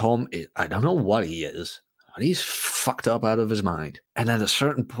Josh Homme, I don't know what he is, but he's fucked up out of his mind. And at a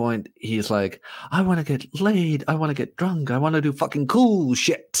certain point, he's like, "I want to get laid. I want to get drunk. I want to do fucking cool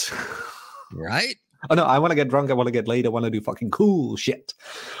shit." Right? Oh no, I want to get drunk. I want to get laid. I want to do fucking cool shit.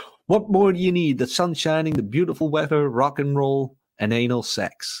 What more do you need? The sun shining, the beautiful weather, rock and roll, and anal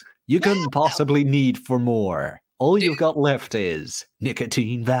sex. You couldn't possibly need for more. All you've got left is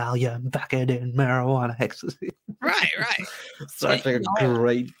nicotine, Valium, Vicodin, marijuana, ecstasy. Right. Such a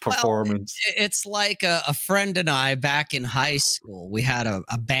great performance. Well, it's like a friend and I back in high school. We had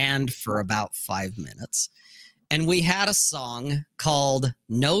a band for about 5 minutes, and we had a song called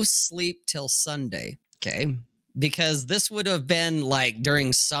 "No Sleep Till Sunday." Okay. Because this would have been like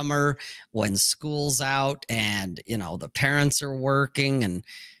during summer when school's out and, you know, the parents are working,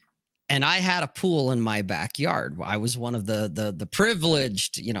 and I had a pool in my backyard. I was one of the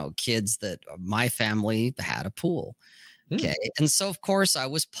privileged, you know, kids that my family had a pool. Okay. And so, of course, I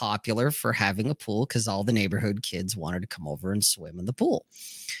was popular for having a pool because all the neighborhood kids wanted to come over and swim in the pool.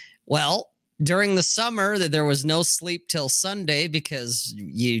 Well, during the summer, there was no sleep till Sunday because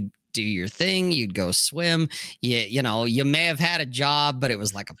you do your thing, you'd go swim. You know, you may have had a job, but it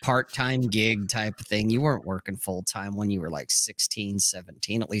was like a part-time gig type of thing. You weren't working full-time when you were like 16,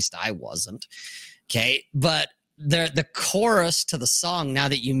 17. At least I wasn't. Okay. But the chorus to the song, now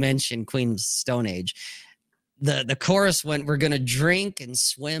that you mentioned Queen of the Stone Age, the chorus went, "We're going to drink and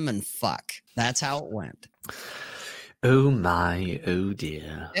swim and fuck." That's how it went. Oh my, oh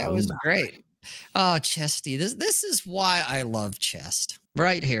dear. That was great. Oh, Chesty, this is why I love Chest.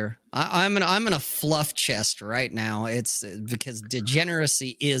 Right here. I'm in a fluff chest right now. It's because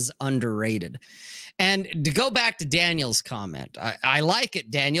degeneracy is underrated. And to go back to Daniel's comment, I like it,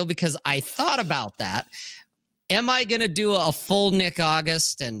 Daniel, because I thought about that. Am I going to do a full Nick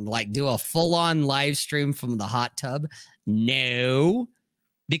August and like do a full-on live stream from the hot tub? No.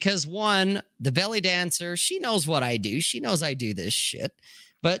 Because one, the belly dancer, she knows what I do. She knows I do this shit.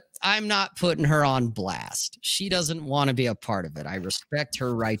 But I'm not putting her on blast. She doesn't want to be a part of it. I respect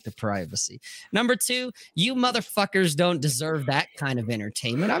her right to privacy. Number two, you motherfuckers don't deserve that kind of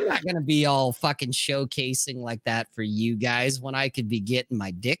entertainment. I'm not going to be all fucking showcasing like that for you guys when I could be getting my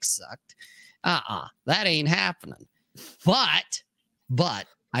dick sucked. That ain't happening. But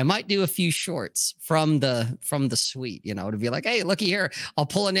I might do a few shorts from the suite, you know, to be like, hey, looky here. I'll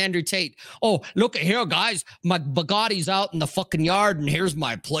pull an Andrew Tate. Oh, look at here, guys. My Bugatti's out in the fucking yard, and here's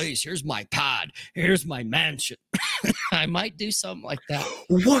my place. Here's my pad. Here's my mansion. I might do something like that.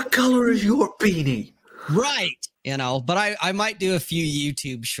 What color is your beanie? Right. You know, but I might do a few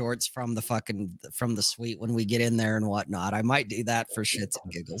YouTube shorts from the suite when we get in there and whatnot. I might do that for shits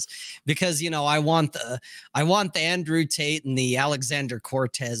and giggles because, you know, I want the Andrew Tate and the Alexander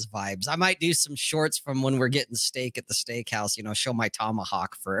Cortez vibes. I might do some shorts from when we're getting steak at the steakhouse, you know, show my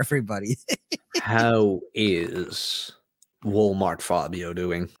tomahawk for everybody. How is Walmart Fabio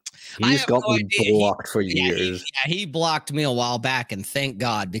doing? He's got me blocked for years. He blocked me a while back, and thank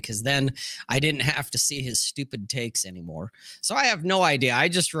God, because then I didn't have to see his stupid takes anymore. So I have no idea. I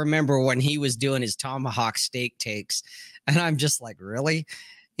just remember when he was doing his tomahawk steak takes, and I'm just like, really?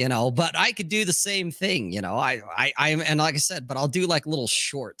 You know, but I could do the same thing, you know. And like I said, but I'll do like little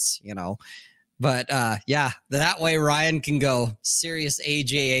shorts, you know. But yeah, that way Ryan can go serious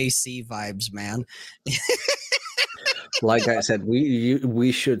AJAC vibes, man. Like I said,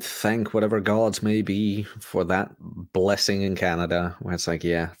 we should thank whatever gods may be for that blessing in Canada. Where it's like,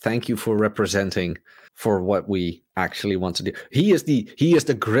 yeah, thank you for representing for what we actually want to do. He is the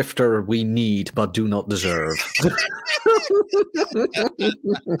grifter we need but do not deserve.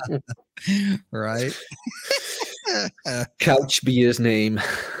 Right. Couch be his name.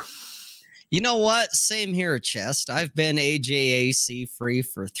 You know what? Same here, Chest. I've been AJAC free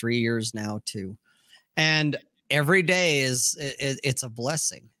for 3 years now too, and every day it's a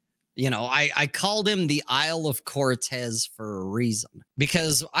blessing. You know, I called him the Isle of Cortez for a reason,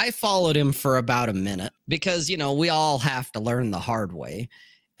 because I followed him for about a minute because, you know, we all have to learn the hard way.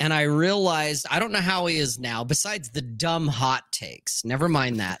 And I realized, I don't know how he is now, besides the dumb hot takes, never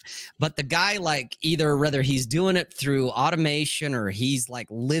mind that. But the guy, like, whether he's doing it through automation or he's like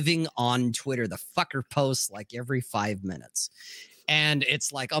living on Twitter, the fucker posts like every 5 minutes. And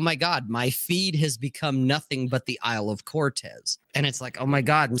it's like, oh my God, my feed has become nothing but the Isle of Cortez. And it's like, oh my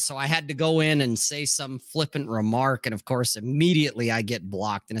God. And so I had to go in and say some flippant remark. And of course, immediately I get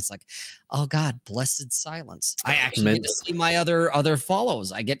blocked. And it's like, oh God, blessed silence. I actually get to see my other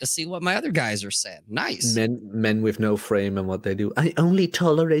follows. I get to see what my other guys are saying. Nice. Men with no frame and what they do. I only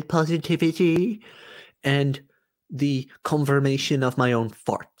tolerate positivity and the confirmation of my own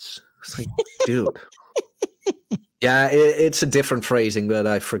farts. It's like, dude. Yeah, it's a different phrasing that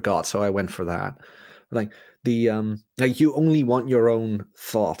I forgot, so I went for that. Like like you only want your own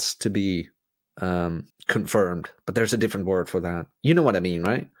thoughts to be confirmed, but there's a different word for that. You know what I mean,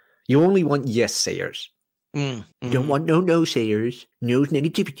 right? You only want yes sayers. Don't want no sayers. No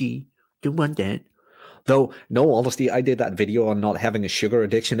negativity. Don't want that. Though, no, honestly, I did that video on not having a sugar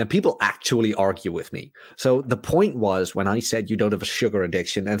addiction, and people actually argue with me. So the point was, when I said you don't have a sugar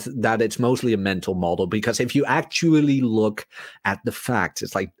addiction, and that it's mostly a mental model, because if you actually look at the facts,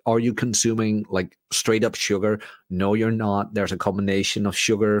 it's like, are you consuming like straight up sugar? No, you're not. There's a combination of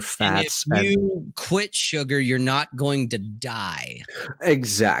sugar, fats. And if you quit sugar, you're not going to die.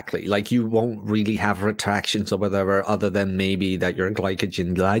 Exactly. Like, you won't really have retractions or whatever, other than maybe that your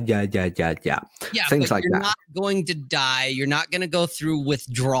glycogen, Yeah, things like you're that. not going to die. You're not going to go through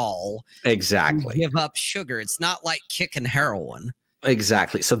withdrawal. Exactly. You give up sugar. It's not like kicking heroin.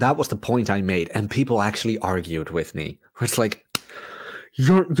 Exactly. So that was the point I made, and people actually argued with me. It's like,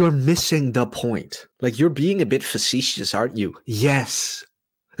 you're missing the point. Like, you're being a bit facetious, aren't you? Yes,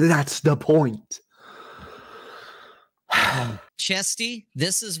 that's the point. Chesty,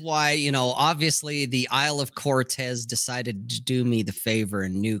 this is why, you know, obviously the Isle of Cortez decided to do me the favor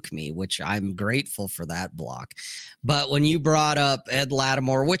and nuke me, which I'm grateful for that block. But when you brought up Ed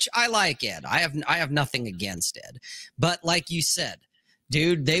Lattimore, which I like Ed, I have nothing against Ed. But like you said,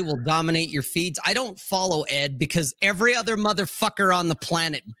 dude, they will dominate your feeds. I don't follow Ed because every other motherfucker on the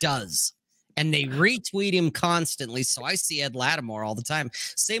planet does. And they retweet him constantly. So I see Ed Lattimore all the time.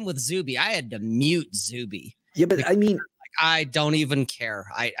 Same with Zuby. I had to mute Zuby. Yeah, but I mean, I don't even care.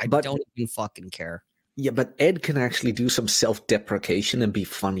 I don't even fucking care. Yeah, but Ed can actually do some self-deprecation and be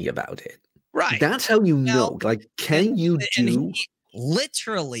funny about it. Right. That's how you know. Like, can you do? He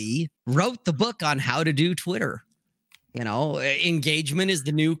literally wrote the book on how to do Twitter. You know, engagement is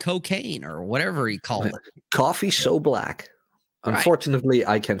the new cocaine or whatever he called it. Coffee so black. Right. Unfortunately,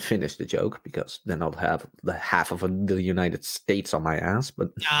 I can't finish the joke because then I'll have the half of the United States on my ass. But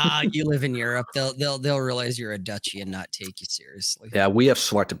you live in Europe. They'll realize you're a Dutchie and not take you seriously. Yeah, we have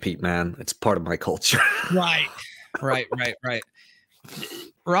Zwarte Piet, man. It's part of my culture. Right.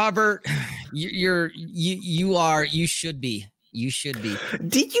 Robert, you should be. You should be.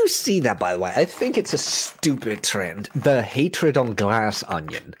 Did you see that, by the way? I think it's a stupid trend. The hatred on Glass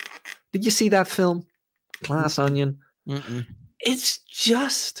Onion. Did you see that film? Glass Onion? Mm-mm. It's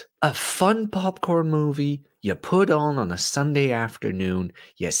just a fun popcorn movie you put on a Sunday afternoon.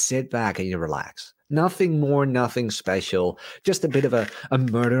 You sit back and you relax. Nothing more, nothing special. Just a bit of a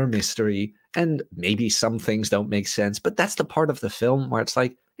murder mystery. And maybe some things don't make sense, but that's the part of the film where it's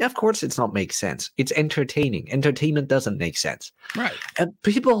like, yeah, of course it's not make sense. It's entertaining. Entertainment doesn't make sense. Right. And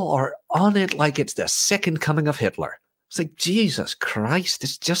people are on it like it's the second coming of Hitler. It's like, Jesus Christ,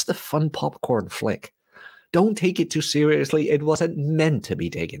 it's just a fun popcorn flick. Don't take it too seriously. It wasn't meant to be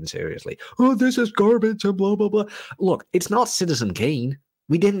taken seriously. Oh, this is garbage and blah, blah, blah. Look, it's not Citizen Kane.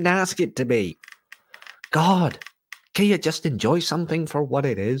 We didn't ask it to be. God, can you just enjoy something for what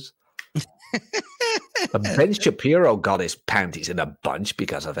it is? Ben Shapiro got his panties in a bunch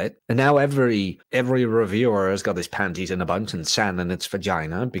because of it. And now every reviewer has got his panties in a bunch and sand in its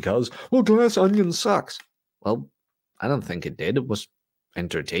vagina because, well, Glass Onion sucks. Well, I don't think it did. It was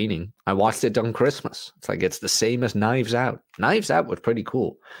entertaining. I watched it on Christmas. It's like, it's the same as Knives Out. Knives Out was pretty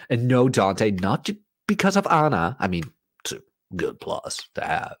cool. And no, Dante, not because of Anna. I mean, it's a good plus to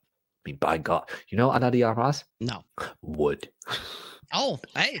have. I mean, by God. You know Ana de Armas? No. Wood. Oh,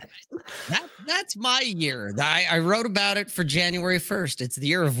 hey, that's my year. I wrote about it for January 1st. It's the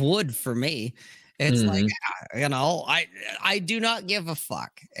year of wood for me. It's like, you know, I do not give a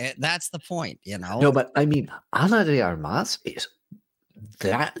fuck. That's the point, you know? No, but I mean, Ana de Armas is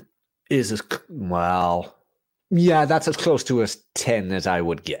well, yeah, that's as close to a 10 as I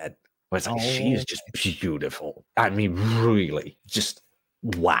would get. It's like, she is just beautiful. I mean, really, just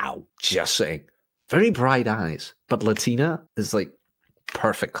wow. Just saying. Very bright eyes, but Latina is like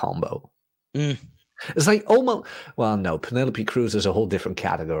perfect combo. It's like almost, well, no, Penelope Cruz is a whole different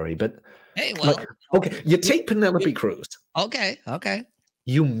category, but hey, well, like, okay, you take Penelope Cruz. Okay.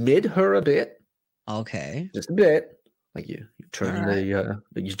 You mid her a bit. Okay. Just a bit. Like you turn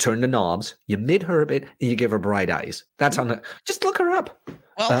you turn the knobs, you mid her a bit, and you give her bright eyes. That's on the. Just look her up.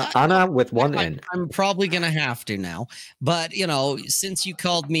 Well, Anna with one N. I'm probably gonna have to now, but you know, since you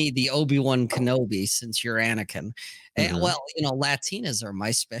called me the Obi-Wan Kenobi, since you're Anakin, well, you know, Latinas are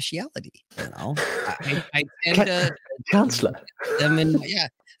my specialty. You know, I tend to counselor them in. Yeah,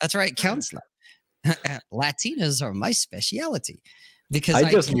 that's right, counselor. Latinas are my specialty. Because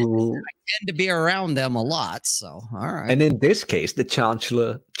I tend to be around them a lot, so all right. And in this case, the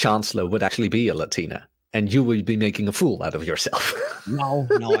chancellor would actually be a Latina, and you would be making a fool out of yourself. No,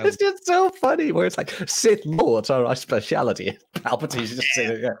 it's just so funny. Where it's like Sith Lords are our speciality. Palpatine's just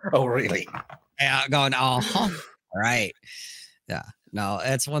sitting there. Oh, really? Yeah, going. Right. Yeah. No,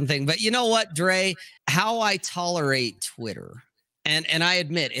 that's one thing. But you know what, Dre? How I tolerate Twitter. And I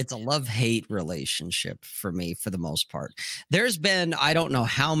admit it's a love-hate relationship for me for the most part. There's been, I don't know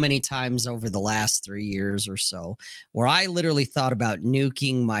how many times over the last 3 years or so where I literally thought about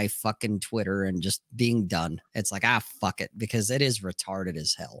nuking my fucking Twitter and just being done. It's like, fuck it, because it is retarded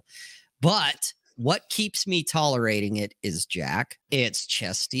as hell. But what keeps me tolerating it is Jack, it's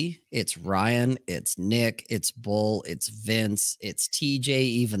Chesty, it's Ryan, it's Nick, it's Bull, it's Vince, it's TJ,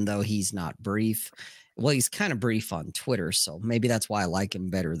 even though he's not brief. Well, he's kind of brief on Twitter, so maybe that's why I like him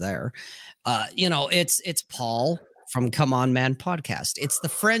better there. It's Paul from Come On Man podcast. It's the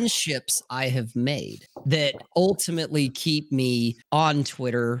friendships I have made that ultimately keep me on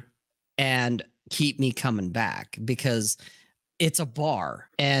Twitter and keep me coming back, because it's a bar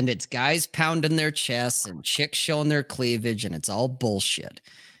and it's guys pounding their chests and chicks showing their cleavage, and it's all bullshit.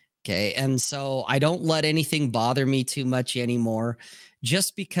 Okay. And so I don't let anything bother me too much anymore,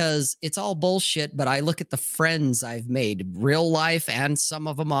 just because it's all bullshit. But I look at the friends I've made, real life and some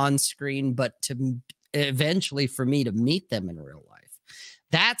of them on screen, but to eventually for me to meet them in real life.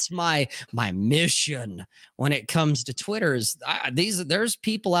 That's my mission when it comes to Twitter. There's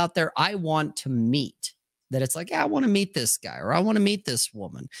people out there I want to meet, that it's like, yeah, I want to meet this guy, or I want to meet this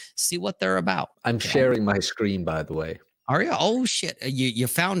woman, see what they're about. I'm sharing my screen, by the way. Are you? Oh shit! You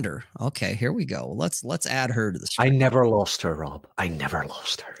found her. Okay, here we go. Let's add her to the screen. I never lost her, Rob. I never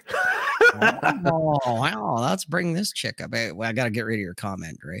lost her. Oh wow! Let's bring this chick up. Hey, well, I got to get rid of your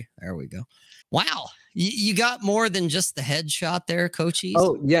comment, Ray. There we go. Wow, you got more than just the headshot there, Coachies.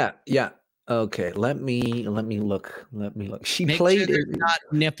 Oh yeah. Okay, let me look. She Make played. Sure there's not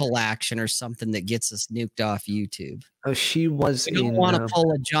nipple action or something that gets us nuked off YouTube. Oh, she was. We don't want to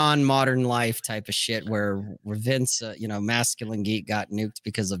pull a John Modern Life type of shit where Vince, Masculine Geek got nuked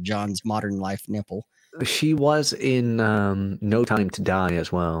because of John's Modern Life nipple. She was in No Time to Die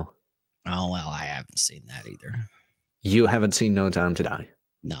as well. Oh well, I haven't seen that either. You haven't seen No Time to Die?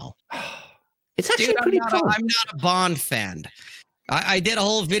 No. It's actually pretty fun. I'm not a Bond fan. I did a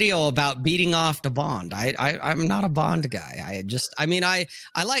whole video about beating off to Bond. I'm not a Bond guy. I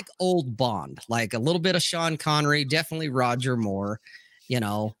like old Bond, like a little bit of Sean Connery, definitely Roger Moore,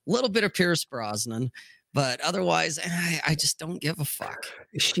 a little bit of Pierce Brosnan, but otherwise I just don't give a fuck.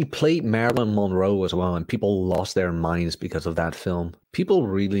 She played Marilyn Monroe as well, and people lost their minds because of that film. People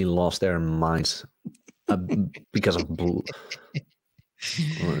really lost their minds because of Blue.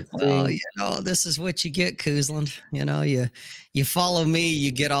 Well, this is what you get, Kuzland. You follow me,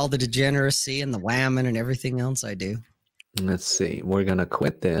 you get all the degeneracy and the whamming and everything else I do. Let's see. We're gonna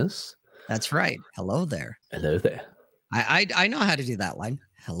quit this. That's right. Hello there. Hello there. I know how to do that line.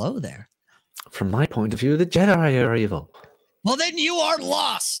 Hello there. From my point of view, the Jedi are evil. Well, then you are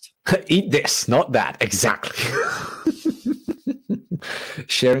lost. Eat this, not that. Exactly.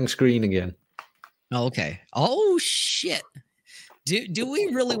 Sharing screen again. Okay. Oh shit. Do we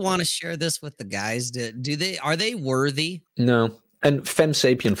really want to share this with the guys? Are they worthy? No. And Fem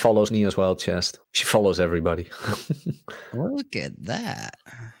Sapien follows me as well, Chest. She follows everybody. Look at that.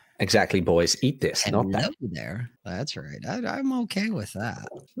 Exactly, boys. Eat this, Hello not that. There. That's right. I'm okay with that.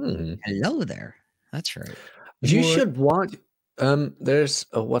 Hello there. That's right. You should watch. There's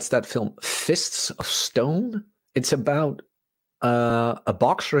what's that film? Fists of Stone. It's about a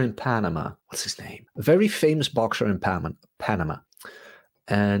boxer in Panama. What's his name? A very famous boxer in Panama.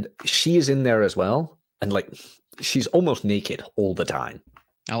 And she is in there as well. And she's almost naked all the time.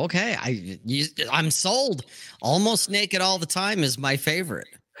 Okay. I'm sold. Almost naked all the time is my favorite.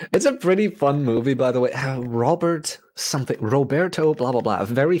 It's a pretty fun movie, by the way. Roberto, blah, blah, blah. A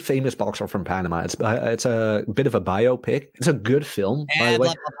very famous boxer from Panama. It's a bit of a biopic. It's a good film, by the way.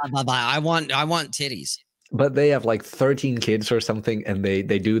 Blah, blah, blah. I want titties. But they have 13 kids or something, and they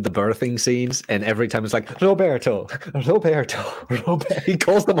do the birthing scenes, and every time it's like, Roberto. He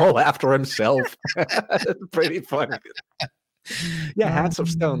calls them all after himself. It's pretty funny. Yeah, Hats of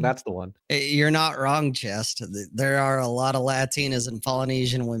Stone, that's the one. You're not wrong, Chest. There are a lot of Latinas and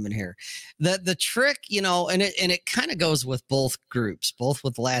Polynesian women here. The trick, and it kind of goes with both groups, both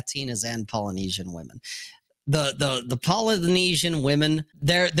with Latinas and Polynesian women. The Polynesian women,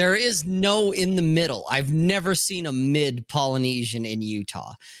 there is no in the middle. I've never seen a mid Polynesian in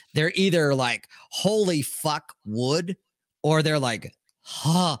Utah. They're either like, holy fuck, wood, or they're like,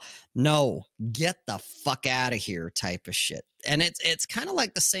 no, get the fuck out of here type of shit. And it's kind of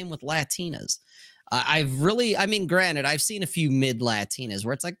like the same with Latinas. Granted, I've seen a few mid Latinas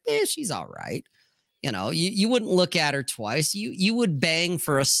where it's like, she's all right. You wouldn't look at her twice. You would bang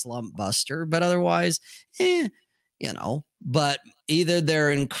for a slump buster, but otherwise, but either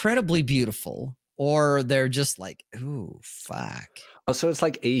they're incredibly beautiful or they're just like, ooh, fuck. Oh, so it's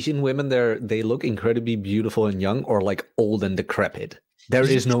like Asian women, they look incredibly beautiful and young, or like old and decrepit. There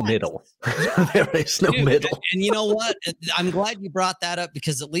is no middle. There is no middle. And you know what? I'm glad you brought that up,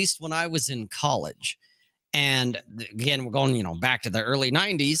 because at least when I was in college, and again, we're going, back to the early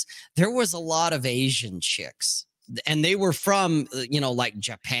 90s, there was a lot of Asian chicks, and they were from, like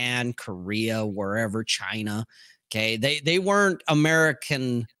Japan, Korea, wherever, China. Okay. They weren't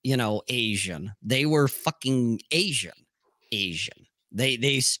American, Asian. They were fucking Asian.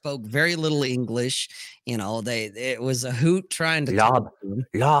 They spoke very little English. It was a hoot trying to lob.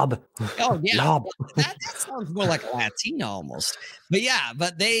 Oh yeah, lob. That sounds more like a Latino almost. But yeah,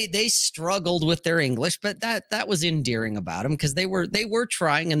 but they struggled with their English, but that was endearing about them, because they were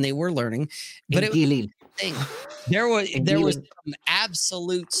trying and they were learning. But there was some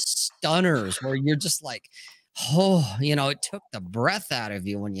absolute stunners where you're just like, oh, it took the breath out of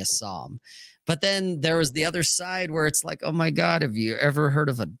you when you saw them. But then there was the other side where it's like, oh my God, have you ever heard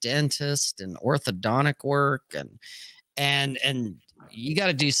of a dentist and orthodontic work? And you got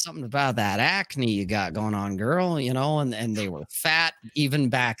to do something about that acne you got going on, girl, and they were fat even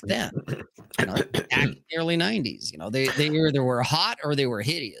back then, back in the early 90s, they either were hot or they were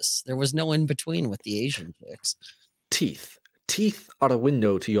hideous. There was no in between with the Asian chicks. Teeth are a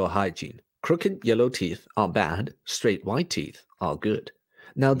window to your hygiene. Crooked yellow teeth are bad. Straight white teeth are good.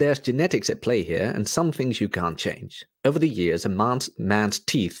 Now, there's genetics at play here, and some things you can't change. Over the years, a man's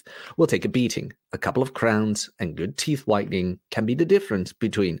teeth will take a beating. A couple of crowns and good teeth whitening can be the difference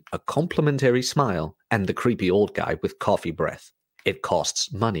between a complimentary smile and the creepy old guy with coffee breath. It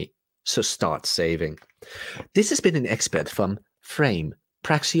costs money, so start saving. This has been an expert from Frame,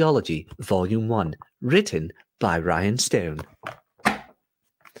 Praxeology, Volume 1, written by Ryan Stone.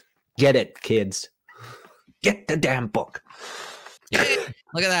 Get it, kids. Get the damn book. Yeah,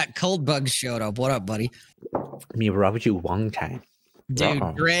 look at that. Cold Bug showed up. What up, buddy? Me rub you one time. Dude,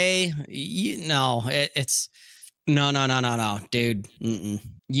 Gray, it's no, dude.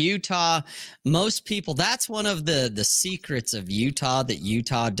 Utah, most people, that's one of the secrets of Utah that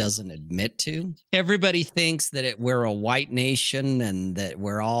Utah doesn't admit to. Everybody thinks that we're a white nation and that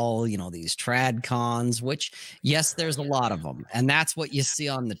we're all, these trad cons, which, yes, there's a lot of them. And that's what you see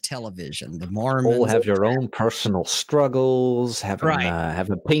on the television. The Mormons all have your own personal struggles, have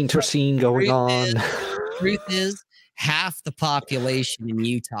a painter scene going on. Truth is, half the population in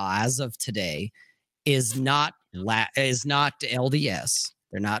Utah as of today is not LDS.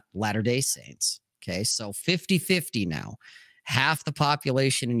 They're not Latter-day Saints. Okay, so 50-50 now. Half the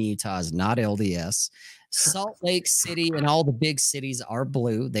population in Utah is not LDS. Salt Lake City and all the big cities are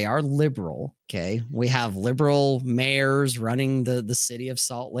blue. They are liberal. Okay, we have liberal mayors running the city of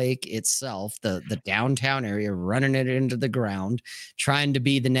Salt Lake itself, the downtown area, running it into the ground, trying to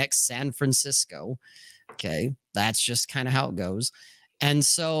be the next San Francisco. Okay, that's just kind of how it goes. And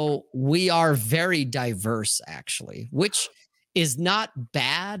so we are very diverse, actually, which is not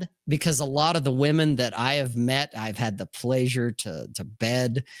bad, because a lot of the women that I have met, I've had the pleasure to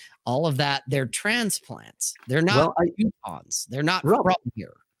bed, all of that, they're transplants. They're not Utahns. They're not from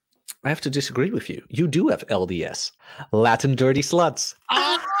here. I have to disagree with you. You do have LDS, Latin dirty sluts.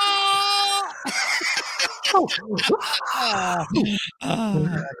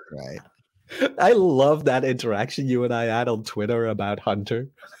 Right. I love that interaction you and I had on Twitter about Hunter.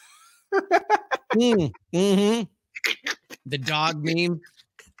 Mm-hmm. The dog meme.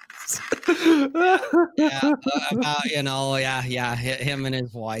 Him and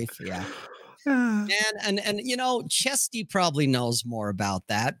his wife. Yeah. And Chesty probably knows more about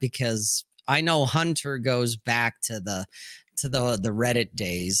that, because I know Hunter goes back to the Reddit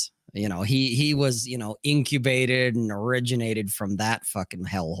days. He was, incubated and originated from that fucking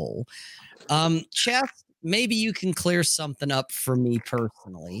hellhole. Chess, maybe you can clear something up for me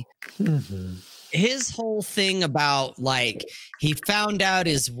personally. Mm-hmm. His whole thing about, like, he found out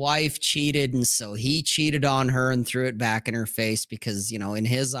his wife cheated, and so he cheated on her and threw it back in her face because, in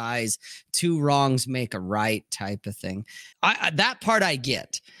his eyes, two wrongs make a right type of thing. That part I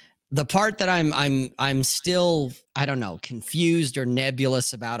get. The part that I'm still, I don't know, confused or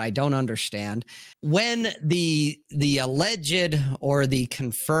nebulous about, I don't understand. When the alleged or the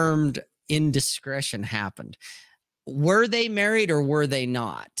confirmed indiscretion happened, were they married or were they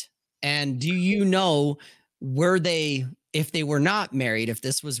not? And do you know, were they if they were not married, if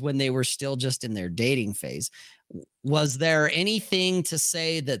this was when they were still just in their dating phase, was there anything to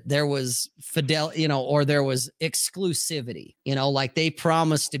say that there was fidelity, or there was exclusivity, like they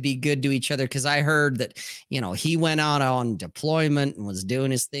promised to be good to each other? Because I heard that, he went out on deployment and was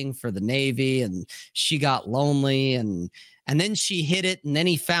doing his thing for the Navy, and she got lonely, and then she hit it, and then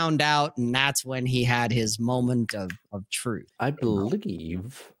he found out, and that's when he had his moment of truth. I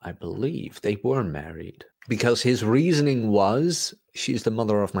believe they were married, because his reasoning was, she's the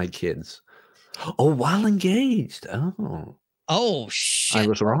mother of my kids. Oh, while engaged. Oh shit! I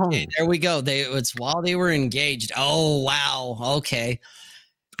was wrong. Okay, there we go. It's while they were engaged. Oh wow. Okay.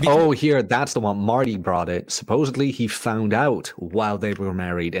 Here, that's the one. Marty brought it. Supposedly, he found out while they were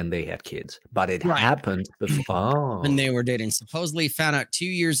married and they had kids, but it happened before when they were dating. Supposedly, found out 2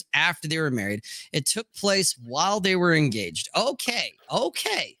 years after they were married. It took place while they were engaged. Okay.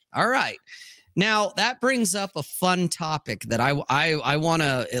 All right. Now that brings up a fun topic that I want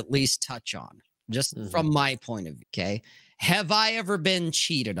to at least touch on, just from my point of view. Okay, have I ever been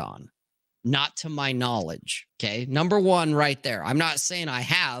cheated on? Not to my knowledge. Okay. Number one right there. I'm not saying I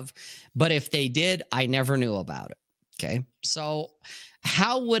have, but if they did, I never knew about it. Okay. So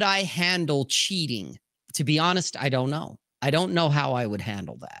how would I handle cheating? To be honest, I don't know. I don't know how I would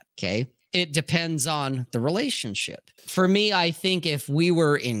handle that. Okay. It depends on the relationship. For me, I think if we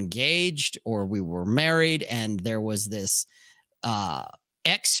were engaged or we were married and there was this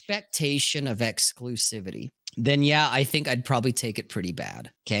expectation of exclusivity, then yeah, I think I'd probably take it pretty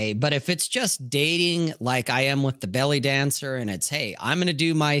bad. Okay. But if it's just dating like I am with the belly dancer and it's, hey, I'm going to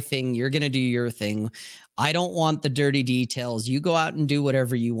do my thing, you're going to do your thing, I don't want the dirty details, you go out and do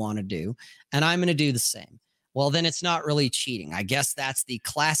whatever you want to do, and I'm going to do the same. Well, then it's not really cheating. I guess that's the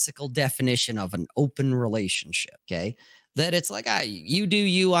classical definition of an open relationship. Okay. That it's like, you do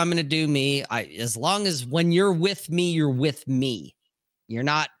you, I'm going to do me. As long as when you're with me, you're with me. You're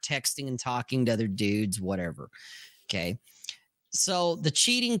not texting and talking to other dudes, whatever. Okay. So the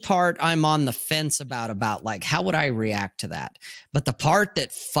cheating part, I'm on the fence about like, how would I react to that? But the part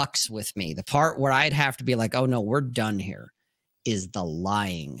that fucks with me, the part where I'd have to be like, oh no, we're done here, is the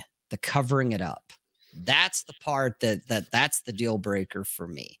lying, the covering it up. That's the part that's the deal breaker for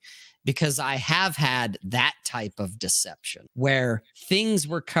me, because I have had that type of deception where things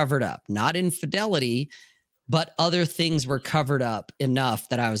were covered up, not infidelity, but other things were covered up enough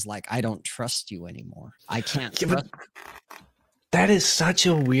that I was like, I don't trust you anymore. I can't trust. That is such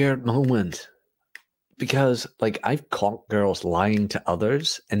a weird moment, because like I've caught girls lying to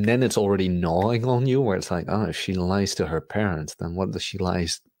others and then it's already gnawing on you, where it's like, oh, if she lies to her parents, then what does she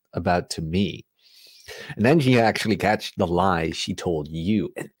lies about to me? And then she actually catch the lie she told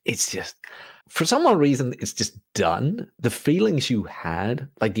you. And it's just, for some odd reason, it's just done. The feelings you had,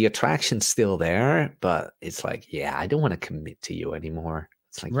 like the attraction's still there, but it's like, yeah, I don't want to commit to you anymore.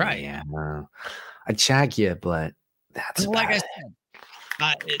 It's like, right. Yeah, I'd shag you, but that's like I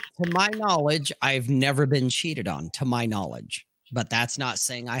said, to my knowledge, I've never been cheated on, to my knowledge. But that's not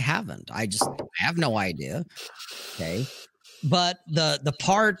saying I haven't. I have no idea. Okay. But the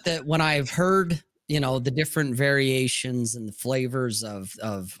part that when I've heard, the different variations and the flavors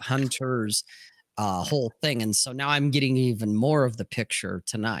of Hunter's whole thing. And so now I'm getting even more of the picture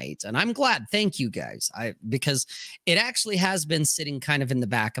tonight. And I'm glad. Thank you guys. Because it actually has been sitting kind of in the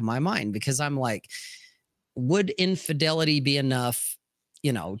back of my mind, because I'm like, would infidelity be enough,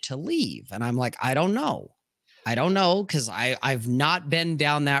 to leave? And I'm like, I don't know. Because I've not been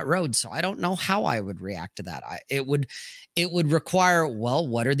down that road. So I don't know how I would react to that. It would require, well,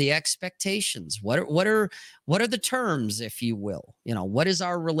 what are the expectations? What are the terms, if you will? What is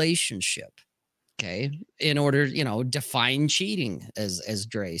our relationship? Okay. In order, define cheating, as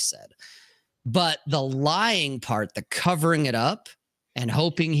Dre said. But the lying part, the covering it up and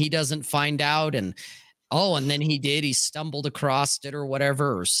hoping he doesn't find out, and then he stumbled across it or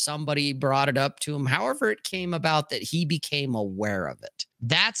whatever, or somebody brought it up to him. However it came about that he became aware of it.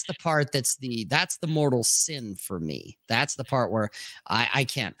 That's the part that's the mortal sin for me. That's the part where I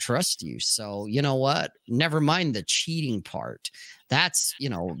can't trust you. So you know what? Never mind the cheating part. That's,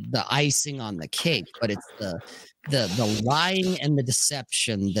 the icing on the cake, but it's the lying and the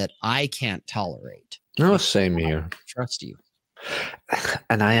deception that I can't tolerate. No, same here. Trust you.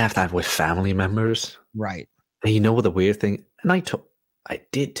 And I have that with family members. Right. And you know what the weird thing? And I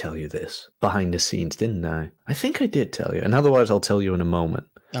did tell you this behind the scenes, didn't I? I think I did tell you. And otherwise, I'll tell you in a moment.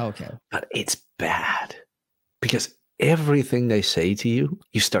 Okay. But it's bad. Because everything they say to you,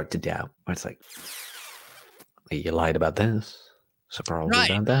 you start to doubt. It's like, you lied about this. So probably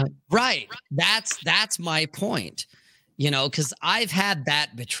about that. Right. That's my point. Because I've had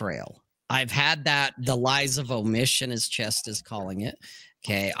that betrayal. I've had that, the lies of omission, as Chest is calling it.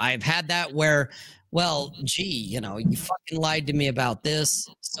 Okay. I've had that where, well, gee, you fucking lied to me about this.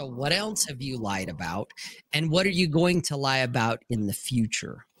 So what else have you lied about? And what are you going to lie about in the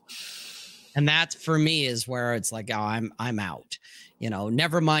future? And that for me is where it's like, oh, I'm out.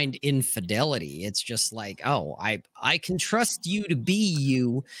 Never mind infidelity. It's just like, oh, I can trust you to be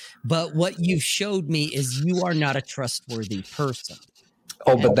you, but what you've showed me is you are not a trustworthy person.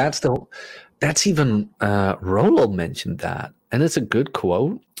 Oh, but that's even Rollo mentioned that, and it's a good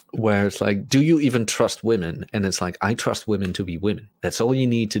quote where it's like, do you even trust women? And it's like, I trust women to be women. That's all you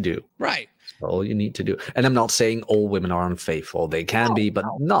need to do. Right. That's all you need to do. And I'm not saying all women are unfaithful. They can be, but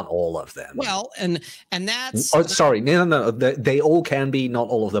not all of them. Well, and that's... Oh, sorry. No. They all can be. Not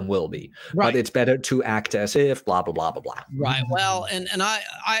all of them will be. Right. But it's better to act as if, blah, blah, blah, blah, blah. Right. Well, and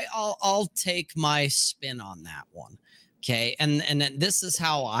I'll take my spin on that one. Okay. And this is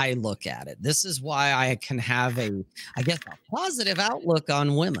how I look at it. This is why I can have a positive outlook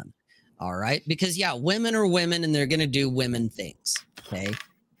on women. All right. Because women are women and they're going to do women things. Okay.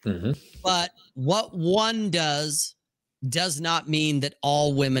 Mm-hmm. But what one does not mean that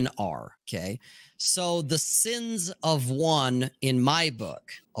all women are. Okay. So the sins of one in my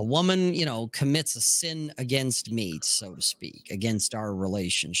book, a woman, commits a sin against me, so to speak, against our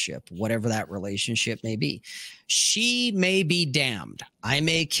relationship, whatever that relationship may be. She may be damned. I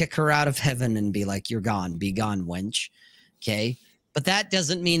may kick her out of heaven and be like, you're gone, be gone, wench. Okay. But that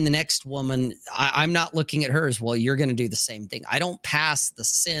doesn't mean the next woman, I'm not looking at her as, well, you're going to do the same thing. I don't pass the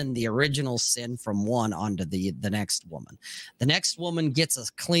sin, the original sin from one onto the next woman. The next woman gets a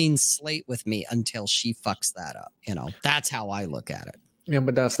clean slate with me until she fucks that up. That's how I look at it. Yeah,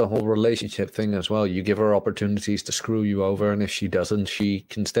 but that's the whole relationship thing as well. You give her opportunities to screw you over, and if she doesn't, she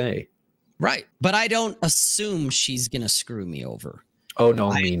can stay. Right. But I don't assume she's going to screw me over. Oh,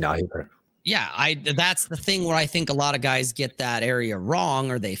 no, me neither. Yeah, that's the thing where I think a lot of guys get that area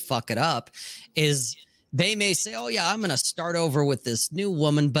wrong, or they fuck it up, is they may say, oh yeah, I'm going to start over with this new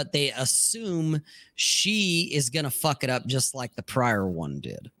woman, but they assume she is going to fuck it up just like the prior one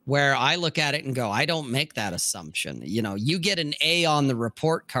did. Where I look at it and go, I don't make that assumption. You get an A on the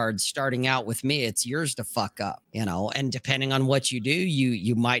report card starting out with me, it's yours to fuck up, and depending on what you do,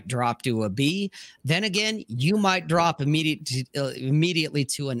 you might drop to a B. Then again, you might drop immediately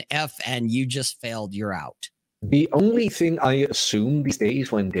to an F and you just failed, you're out. The only thing I assume these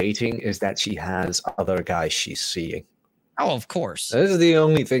days when dating is that she has other guys she's seeing. Oh, of course. This is the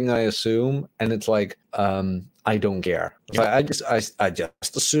only thing I assume, and it's like, I don't care. I just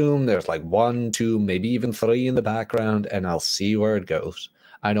assume there's like 1, 2, maybe even 3 in the background, and I'll see where it goes.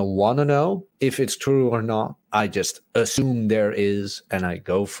 I don't want to know if it's true or not. I just assume there is, and I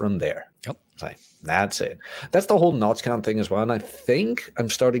go from there. Yep. Like, that's it. That's the whole notch count thing as well. And I think I'm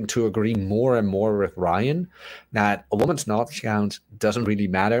starting to agree more and more with Ryan that a woman's notch count doesn't really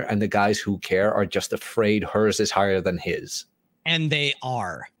matter. And the guys who care are just afraid hers is higher than his. And they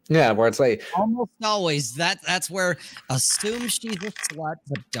are. Yeah, where it's like almost always that's where assume she's a slut,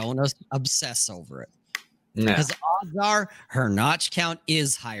 but don't obsess over it. Because odds are her notch count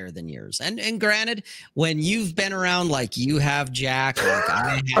is higher than yours. And granted, when you've been around like you have, Jack, like I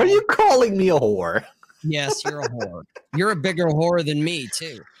have, are you calling me a whore? Yes, you're a whore. You're a bigger whore than me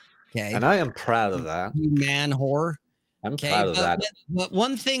too. Okay. And I am proud of that. You man whore. I'm proud of that. But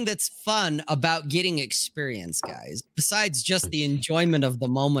one thing that's fun about getting experience, guys, besides just the enjoyment of the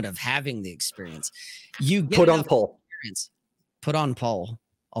moment of having the experience, you get put on poll. Put on poll.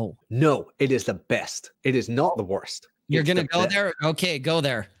 Oh, no, it is the best. It is not the worst. You're going to go there? Okay, go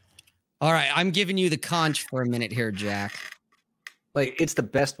there. All right, I'm giving you the conch for a minute here, Jack. Like, it's the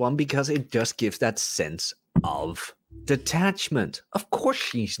best one because it just gives that sense of detachment. Of course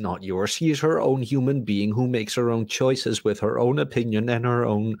she's not yours. She is her own human being who makes her own choices with her own opinion and her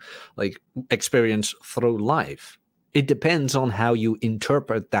own, experience through life. It depends on how you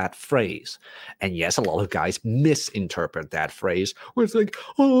interpret that phrase. And yes, a lot of guys misinterpret that phrase where it's like,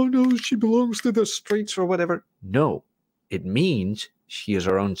 oh no, she belongs to the streets or whatever. No, it means she is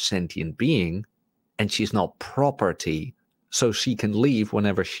her own sentient being and she's not property, so she can leave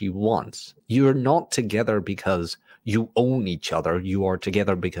whenever she wants. You're not together because you own each other. You are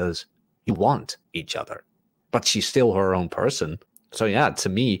together because you want each other. But she's still her own person. So yeah, to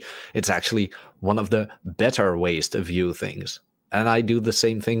me, it's actually one of the better ways to view things. And I do the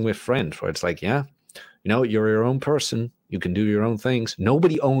same thing with friends, where it's like, yeah, you're your own person. You can do your own things.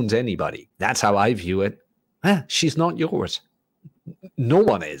 Nobody owns anybody. That's how I view it. She's not yours. No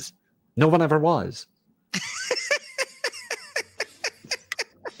one is. No one ever was.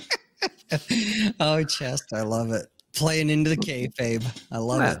 Oh, Chest, I love it. Playing into the kayfabe. I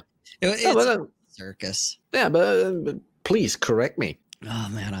love it. It's Yeah, but, a circus. but please correct me. Oh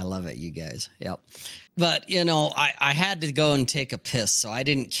man, I love it, you guys. Yep. But you know, I had to go and take a piss, so I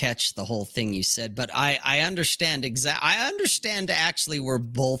didn't catch the whole thing you said. But I understand I understand actually where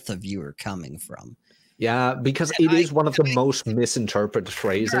both of you are coming from. Yeah, because it is one of the most misinterpreted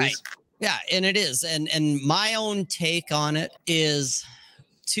phrases. Right. Yeah, and it is. And my own take on it is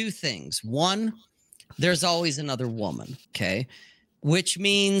two things. One, there's always another woman, okay? Which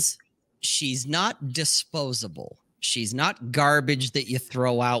means she's not disposable. She's not garbage that you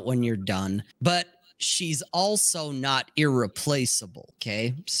throw out when you're done, but she's also not irreplaceable,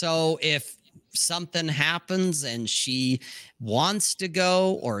 okay? So if something happens and she wants to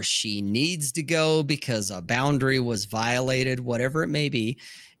go or she needs to go because a boundary was violated, whatever it may be,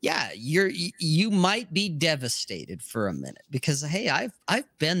 yeah, you might be devastated for a minute because hey,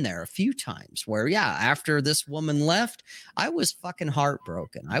 I've been there a few times where yeah, after this woman left, I was fucking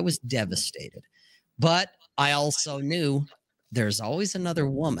heartbroken. I was devastated. But I also knew there's always another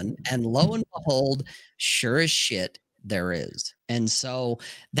woman, and lo and behold, sure as shit, there is. And so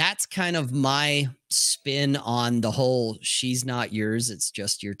that's kind of my spin on the whole she's not yours, it's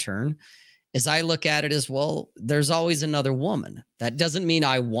just your turn. As I look at it as well, there's always another woman. That doesn't mean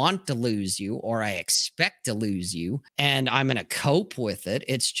I want to lose you or I expect to lose you and I'm going to cope with it.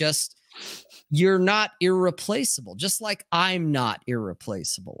 It's just you're not irreplaceable, just like I'm not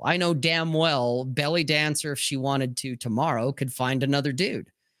irreplaceable. I know damn well Belly Dancer, if she wanted to tomorrow, could find another dude.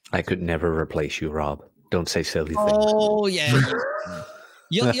 I could never replace you, Rob. Don't say silly things. Oh yeah,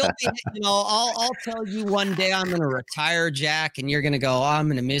 you'll be, you know, I'll tell you one day I'm gonna retire, Jack, and you're gonna go, oh, I'm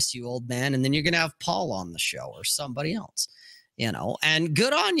gonna miss you, old man, and then you're gonna have Paul on the show or somebody else, you know. And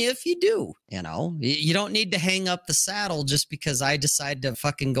good on you if you do. You know, you don't need to hang up the saddle just because I decide to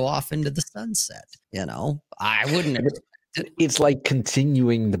fucking go off into the sunset. You know, I wouldn't. It's like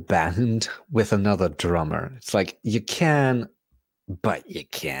continuing the band with another drummer. It's like you can, but you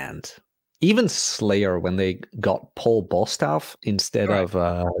can't. Even Slayer, when they got Paul Bostaph instead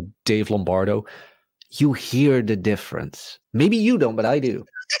of Dave Lombardo, you hear the difference. Maybe you don't, but I do.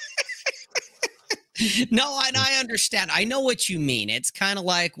 No, and I understand. I know what you mean. It's kind of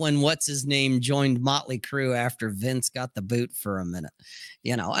like when what's his name joined Motley Crue after Vince got the boot for a minute,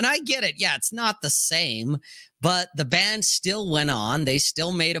 you know. And I get it. Yeah, it's not the same, but the band still went on. They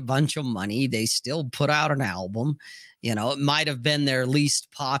still made a bunch of money. They still put out an album. You know, it might have been their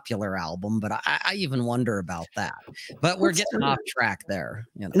least popular album, but I even wonder about that. But we're getting off track there.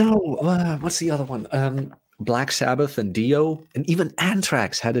 You know? No, what's the other one? Black Sabbath and Dio, and even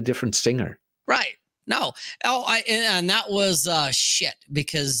Anthrax had a different singer. Right. No. Oh, and that was shit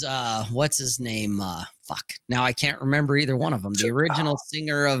because what's his name? Fuck. Now I can't remember either one of them. The original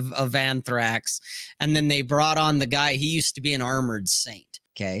singer of Anthrax, and then they brought on the guy. He used to be an Armored Saint.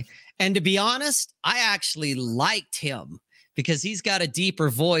 Okay. And to be honest, I actually liked him because he's got a deeper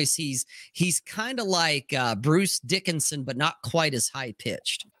voice. He's kind of like Bruce Dickinson, but not quite as high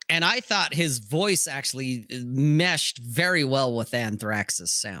pitched. And I thought his voice actually meshed very well with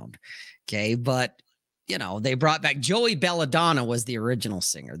Anthrax's sound. Okay, but you know, they brought back Joey Belladonna was the original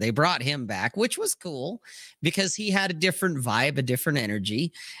singer. They brought him back, which was cool because he had a different vibe, a different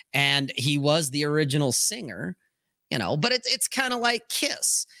energy, and he was the original singer. You know, but it's kind of like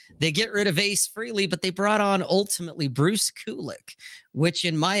Kiss. They get rid of Ace Frehley, but they brought on ultimately Bruce Kulick, which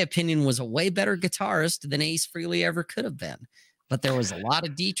in my opinion was a way better guitarist than Ace Frehley ever could have been. But there was a lot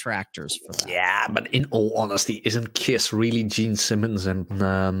of detractors for that. Yeah, but in all honesty, isn't Kiss really Gene Simmons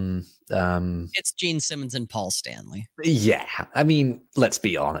and it's Gene Simmons and Paul Stanley. Yeah, I mean, let's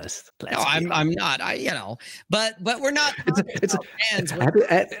be honest. I'm not. You know, but we're not.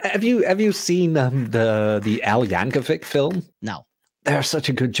 Have you seen the Al Yankovic film? No. There's such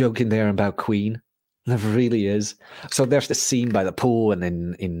a good joke in there about Queen. There really is. So there's the scene by the pool and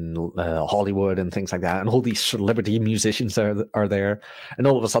in Hollywood and things like that, and all these celebrity musicians are there, and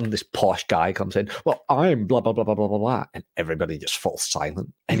all of a sudden this posh guy comes in. Well, I'm blah blah blah blah blah blah blah, and everybody just falls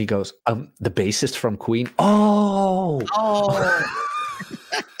silent. And he goes, the bassist from Queen. Oh.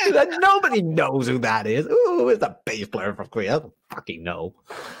 Nobody knows who that is. Who is the bass player from Queen? I don't fucking know.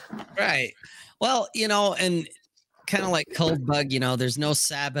 Right. Well, you know, and kind of like Cold Bug, you know, there's no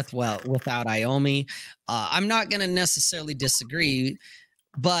Sabbath without Iommi. I'm not going to necessarily disagree,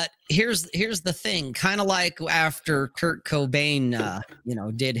 but here's the thing. Kind of like after Kurt Cobain, you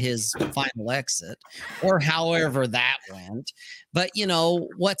know, did his final exit, or however that went. But you know,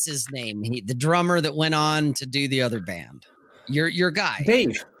 what's his name? The drummer that went on to do the other band. Your guy,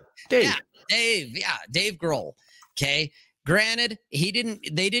 Dave. Yeah, Dave. Yeah, Dave Grohl. Okay. Granted,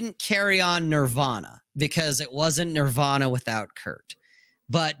 they didn't carry on Nirvana because it wasn't Nirvana without Kurt.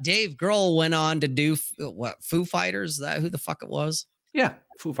 But Dave Grohl went on to do what? Foo Fighters? Is that who the fuck it was? Yeah,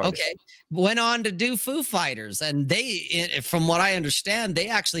 Foo Fighters. Okay, went on to do Foo Fighters, and they, from what I understand, they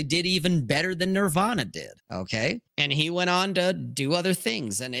actually did even better than Nirvana did. Okay, and he went on to do other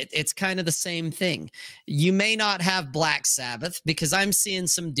things, and it's kind of the same thing. You may not have Black Sabbath, because I'm seeing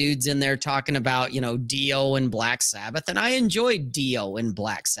some dudes in there talking about, you know, Dio and Black Sabbath, and I enjoyed Dio and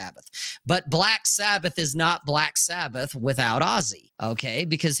Black Sabbath, but Black Sabbath is not Black Sabbath without Ozzy. Okay,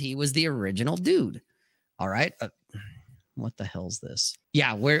 because he was the original dude. All right. What the hell's this?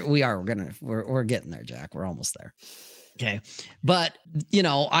 Yeah, we're getting there, Jack. We're almost there. Okay. But, you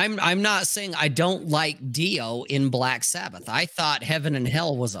know, I'm not saying I don't like Dio in Black Sabbath. I thought Heaven and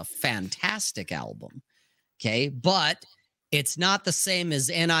Hell was a fantastic album. Okay. But it's not the same as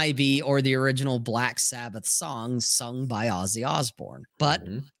NIB or the original Black Sabbath songs sung by Ozzy Osbourne. But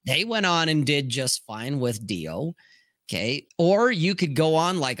they went on and did just fine with Dio. Okay. Or you could go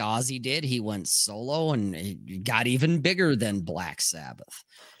on like Ozzy did. He went solo and it got even bigger than Black Sabbath.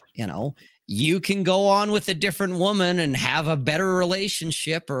 You know, you can go on with a different woman and have a better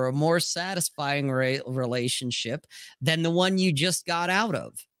relationship or a more satisfying relationship than the one you just got out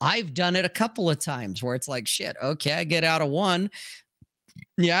of. I've done it a couple of times where it's like, shit, okay, I get out of one.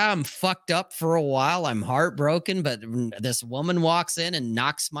 Yeah, I'm fucked up for a while. I'm heartbroken, but this woman walks in and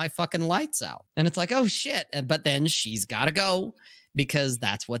knocks my fucking lights out. And it's like, oh shit. But then she's got to go because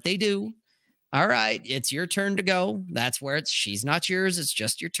that's what they do. All right, it's your turn to go. That's where she's not yours. It's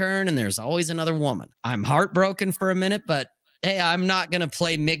just your turn. And there's always another woman. I'm heartbroken for a minute, but hey, I'm not going to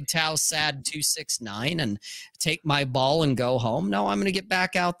play MGTOW Sad 269 and take my ball and go home. No, I'm going to get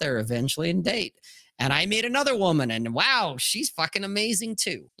back out there eventually and date. And I meet another woman, and wow, she's fucking amazing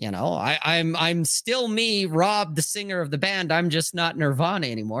too. You know, I'm still me, Rob, the singer of the band. I'm just not Nirvana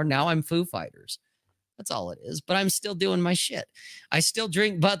anymore. Now I'm Foo Fighters. That's all it is. But I'm still doing my shit. I still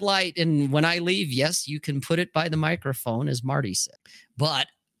drink Bud Light, and when I leave, yes, you can put it by the microphone, as Marty said. But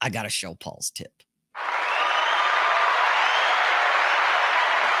I got to show Paul's tip.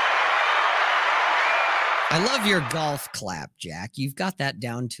 I love your golf clap, Jack. You've got that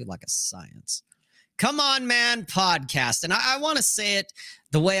down to like a science. Come on, man, podcast. And I want to say it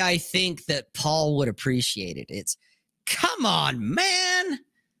the way I think that Paul would appreciate it. It's come on, man,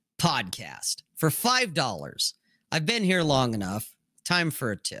 podcast for $5. I've been here long enough. Time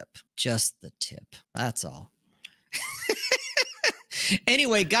for a tip. Just the tip. That's all.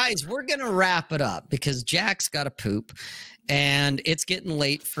 Anyway, guys, we're going to wrap it up because Jack's got to poop and it's getting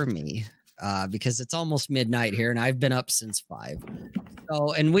late for me. Because it's almost midnight here and I've been up since 5.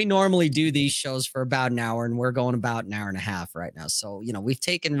 So, and we normally do these shows for about an hour and we're going about an hour and a half right now. So, you know, we've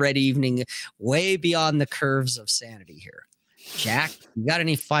taken Red Evening way beyond the curves of sanity here. Jack, you got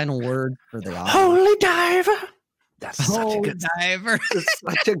any final word for the audience? Holy Diver. That's Holy such a good Diver.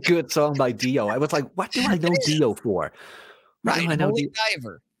 such a good song by Dio. I was like, what do I know Dio for? Right, I know Holy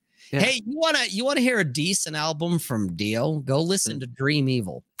Diver. Yeah. Hey, you wanna hear a decent album from Dio? Go listen to Dream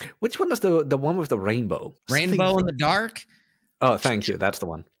Evil. Which one was the one with the rainbow? Rainbow in the Dark? Oh, thank you. That's the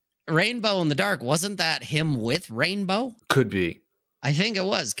one. Rainbow in the Dark. Wasn't that him with Rainbow? Could be. I think it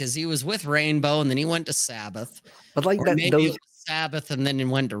was because he was with Rainbow and then he went to Sabbath. But like that, maybe it was Sabbath and then he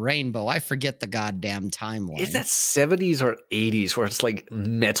went to Rainbow. I forget the goddamn timeline. Is that 70s or 80s where it's like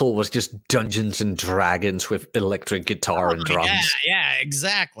metal was just Dungeons and Dragons with electric guitar and drums? Yeah,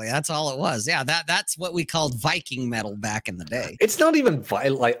 exactly. That's all it was. Yeah, that's what we called Viking metal back in the day. It's not even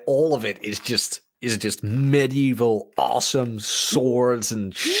like all of it is just medieval awesome swords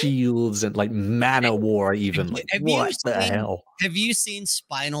and shields and like mana war even. Like, what the hell? Have you seen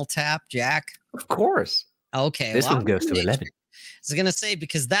Spinal Tap, Jack? Of course. Okay. This one goes to 11. I was going to say,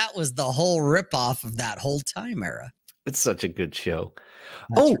 because that was the whole ripoff of that whole time era. It's such a good show.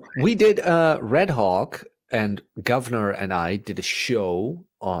 Right. We did Red Hawk and Governor and I did a show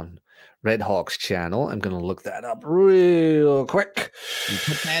on Red Hawk's channel. I'm going to look that up real quick. You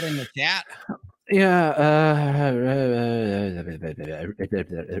put that in the chat. Yeah.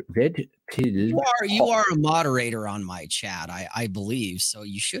 Red Pill. You are a moderator on my chat, I believe, so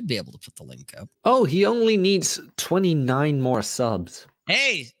you should be able to put the link up. Oh, he only needs 29 more subs.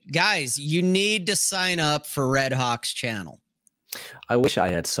 Hey, guys, you need to sign up for Red Hawk's channel. I wish I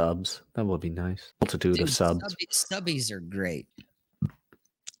had subs. That would be nice. Multitude of subs. Subbies are great.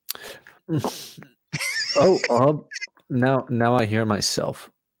 Now I hear myself.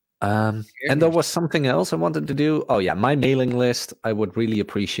 And there was something else I wanted to do. Oh, yeah, my mailing list. I would really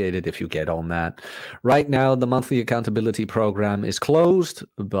appreciate it if you get on that. Right now, the monthly accountability program is closed,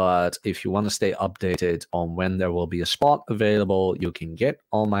 but if you want to stay updated on when there will be a spot available, you can get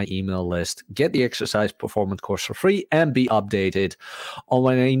on my email list, get the exercise performance course for free, and be updated on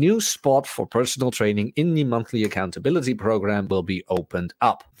when a new spot for personal training in the monthly accountability program will be opened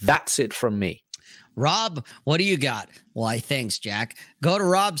up. That's it from me. Rob, what do you got? Why, thanks, Jack. Go to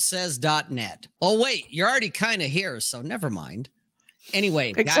robsays.net. Oh, wait, you're already kind of here, so never mind.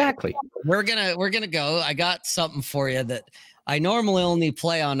 Anyway, exactly. Guys, we're gonna go. I got something for you that I normally only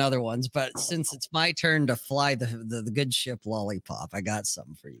play on other ones, but since it's my turn to fly the good ship Lollipop, I got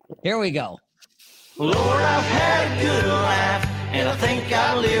something for you. Here we go. Lord, I've had a good life, and I think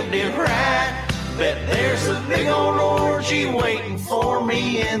I lived it right. Bet there's a big old orgy waiting for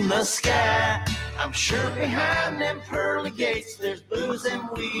me in the sky. I'm sure behind them pearly gates there's booze and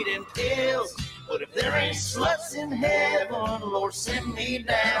weed and pills. But if there ain't sluts in heaven, Lord, send me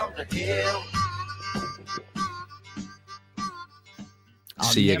down to hell.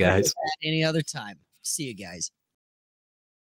 See you guys. Any other time. See you guys.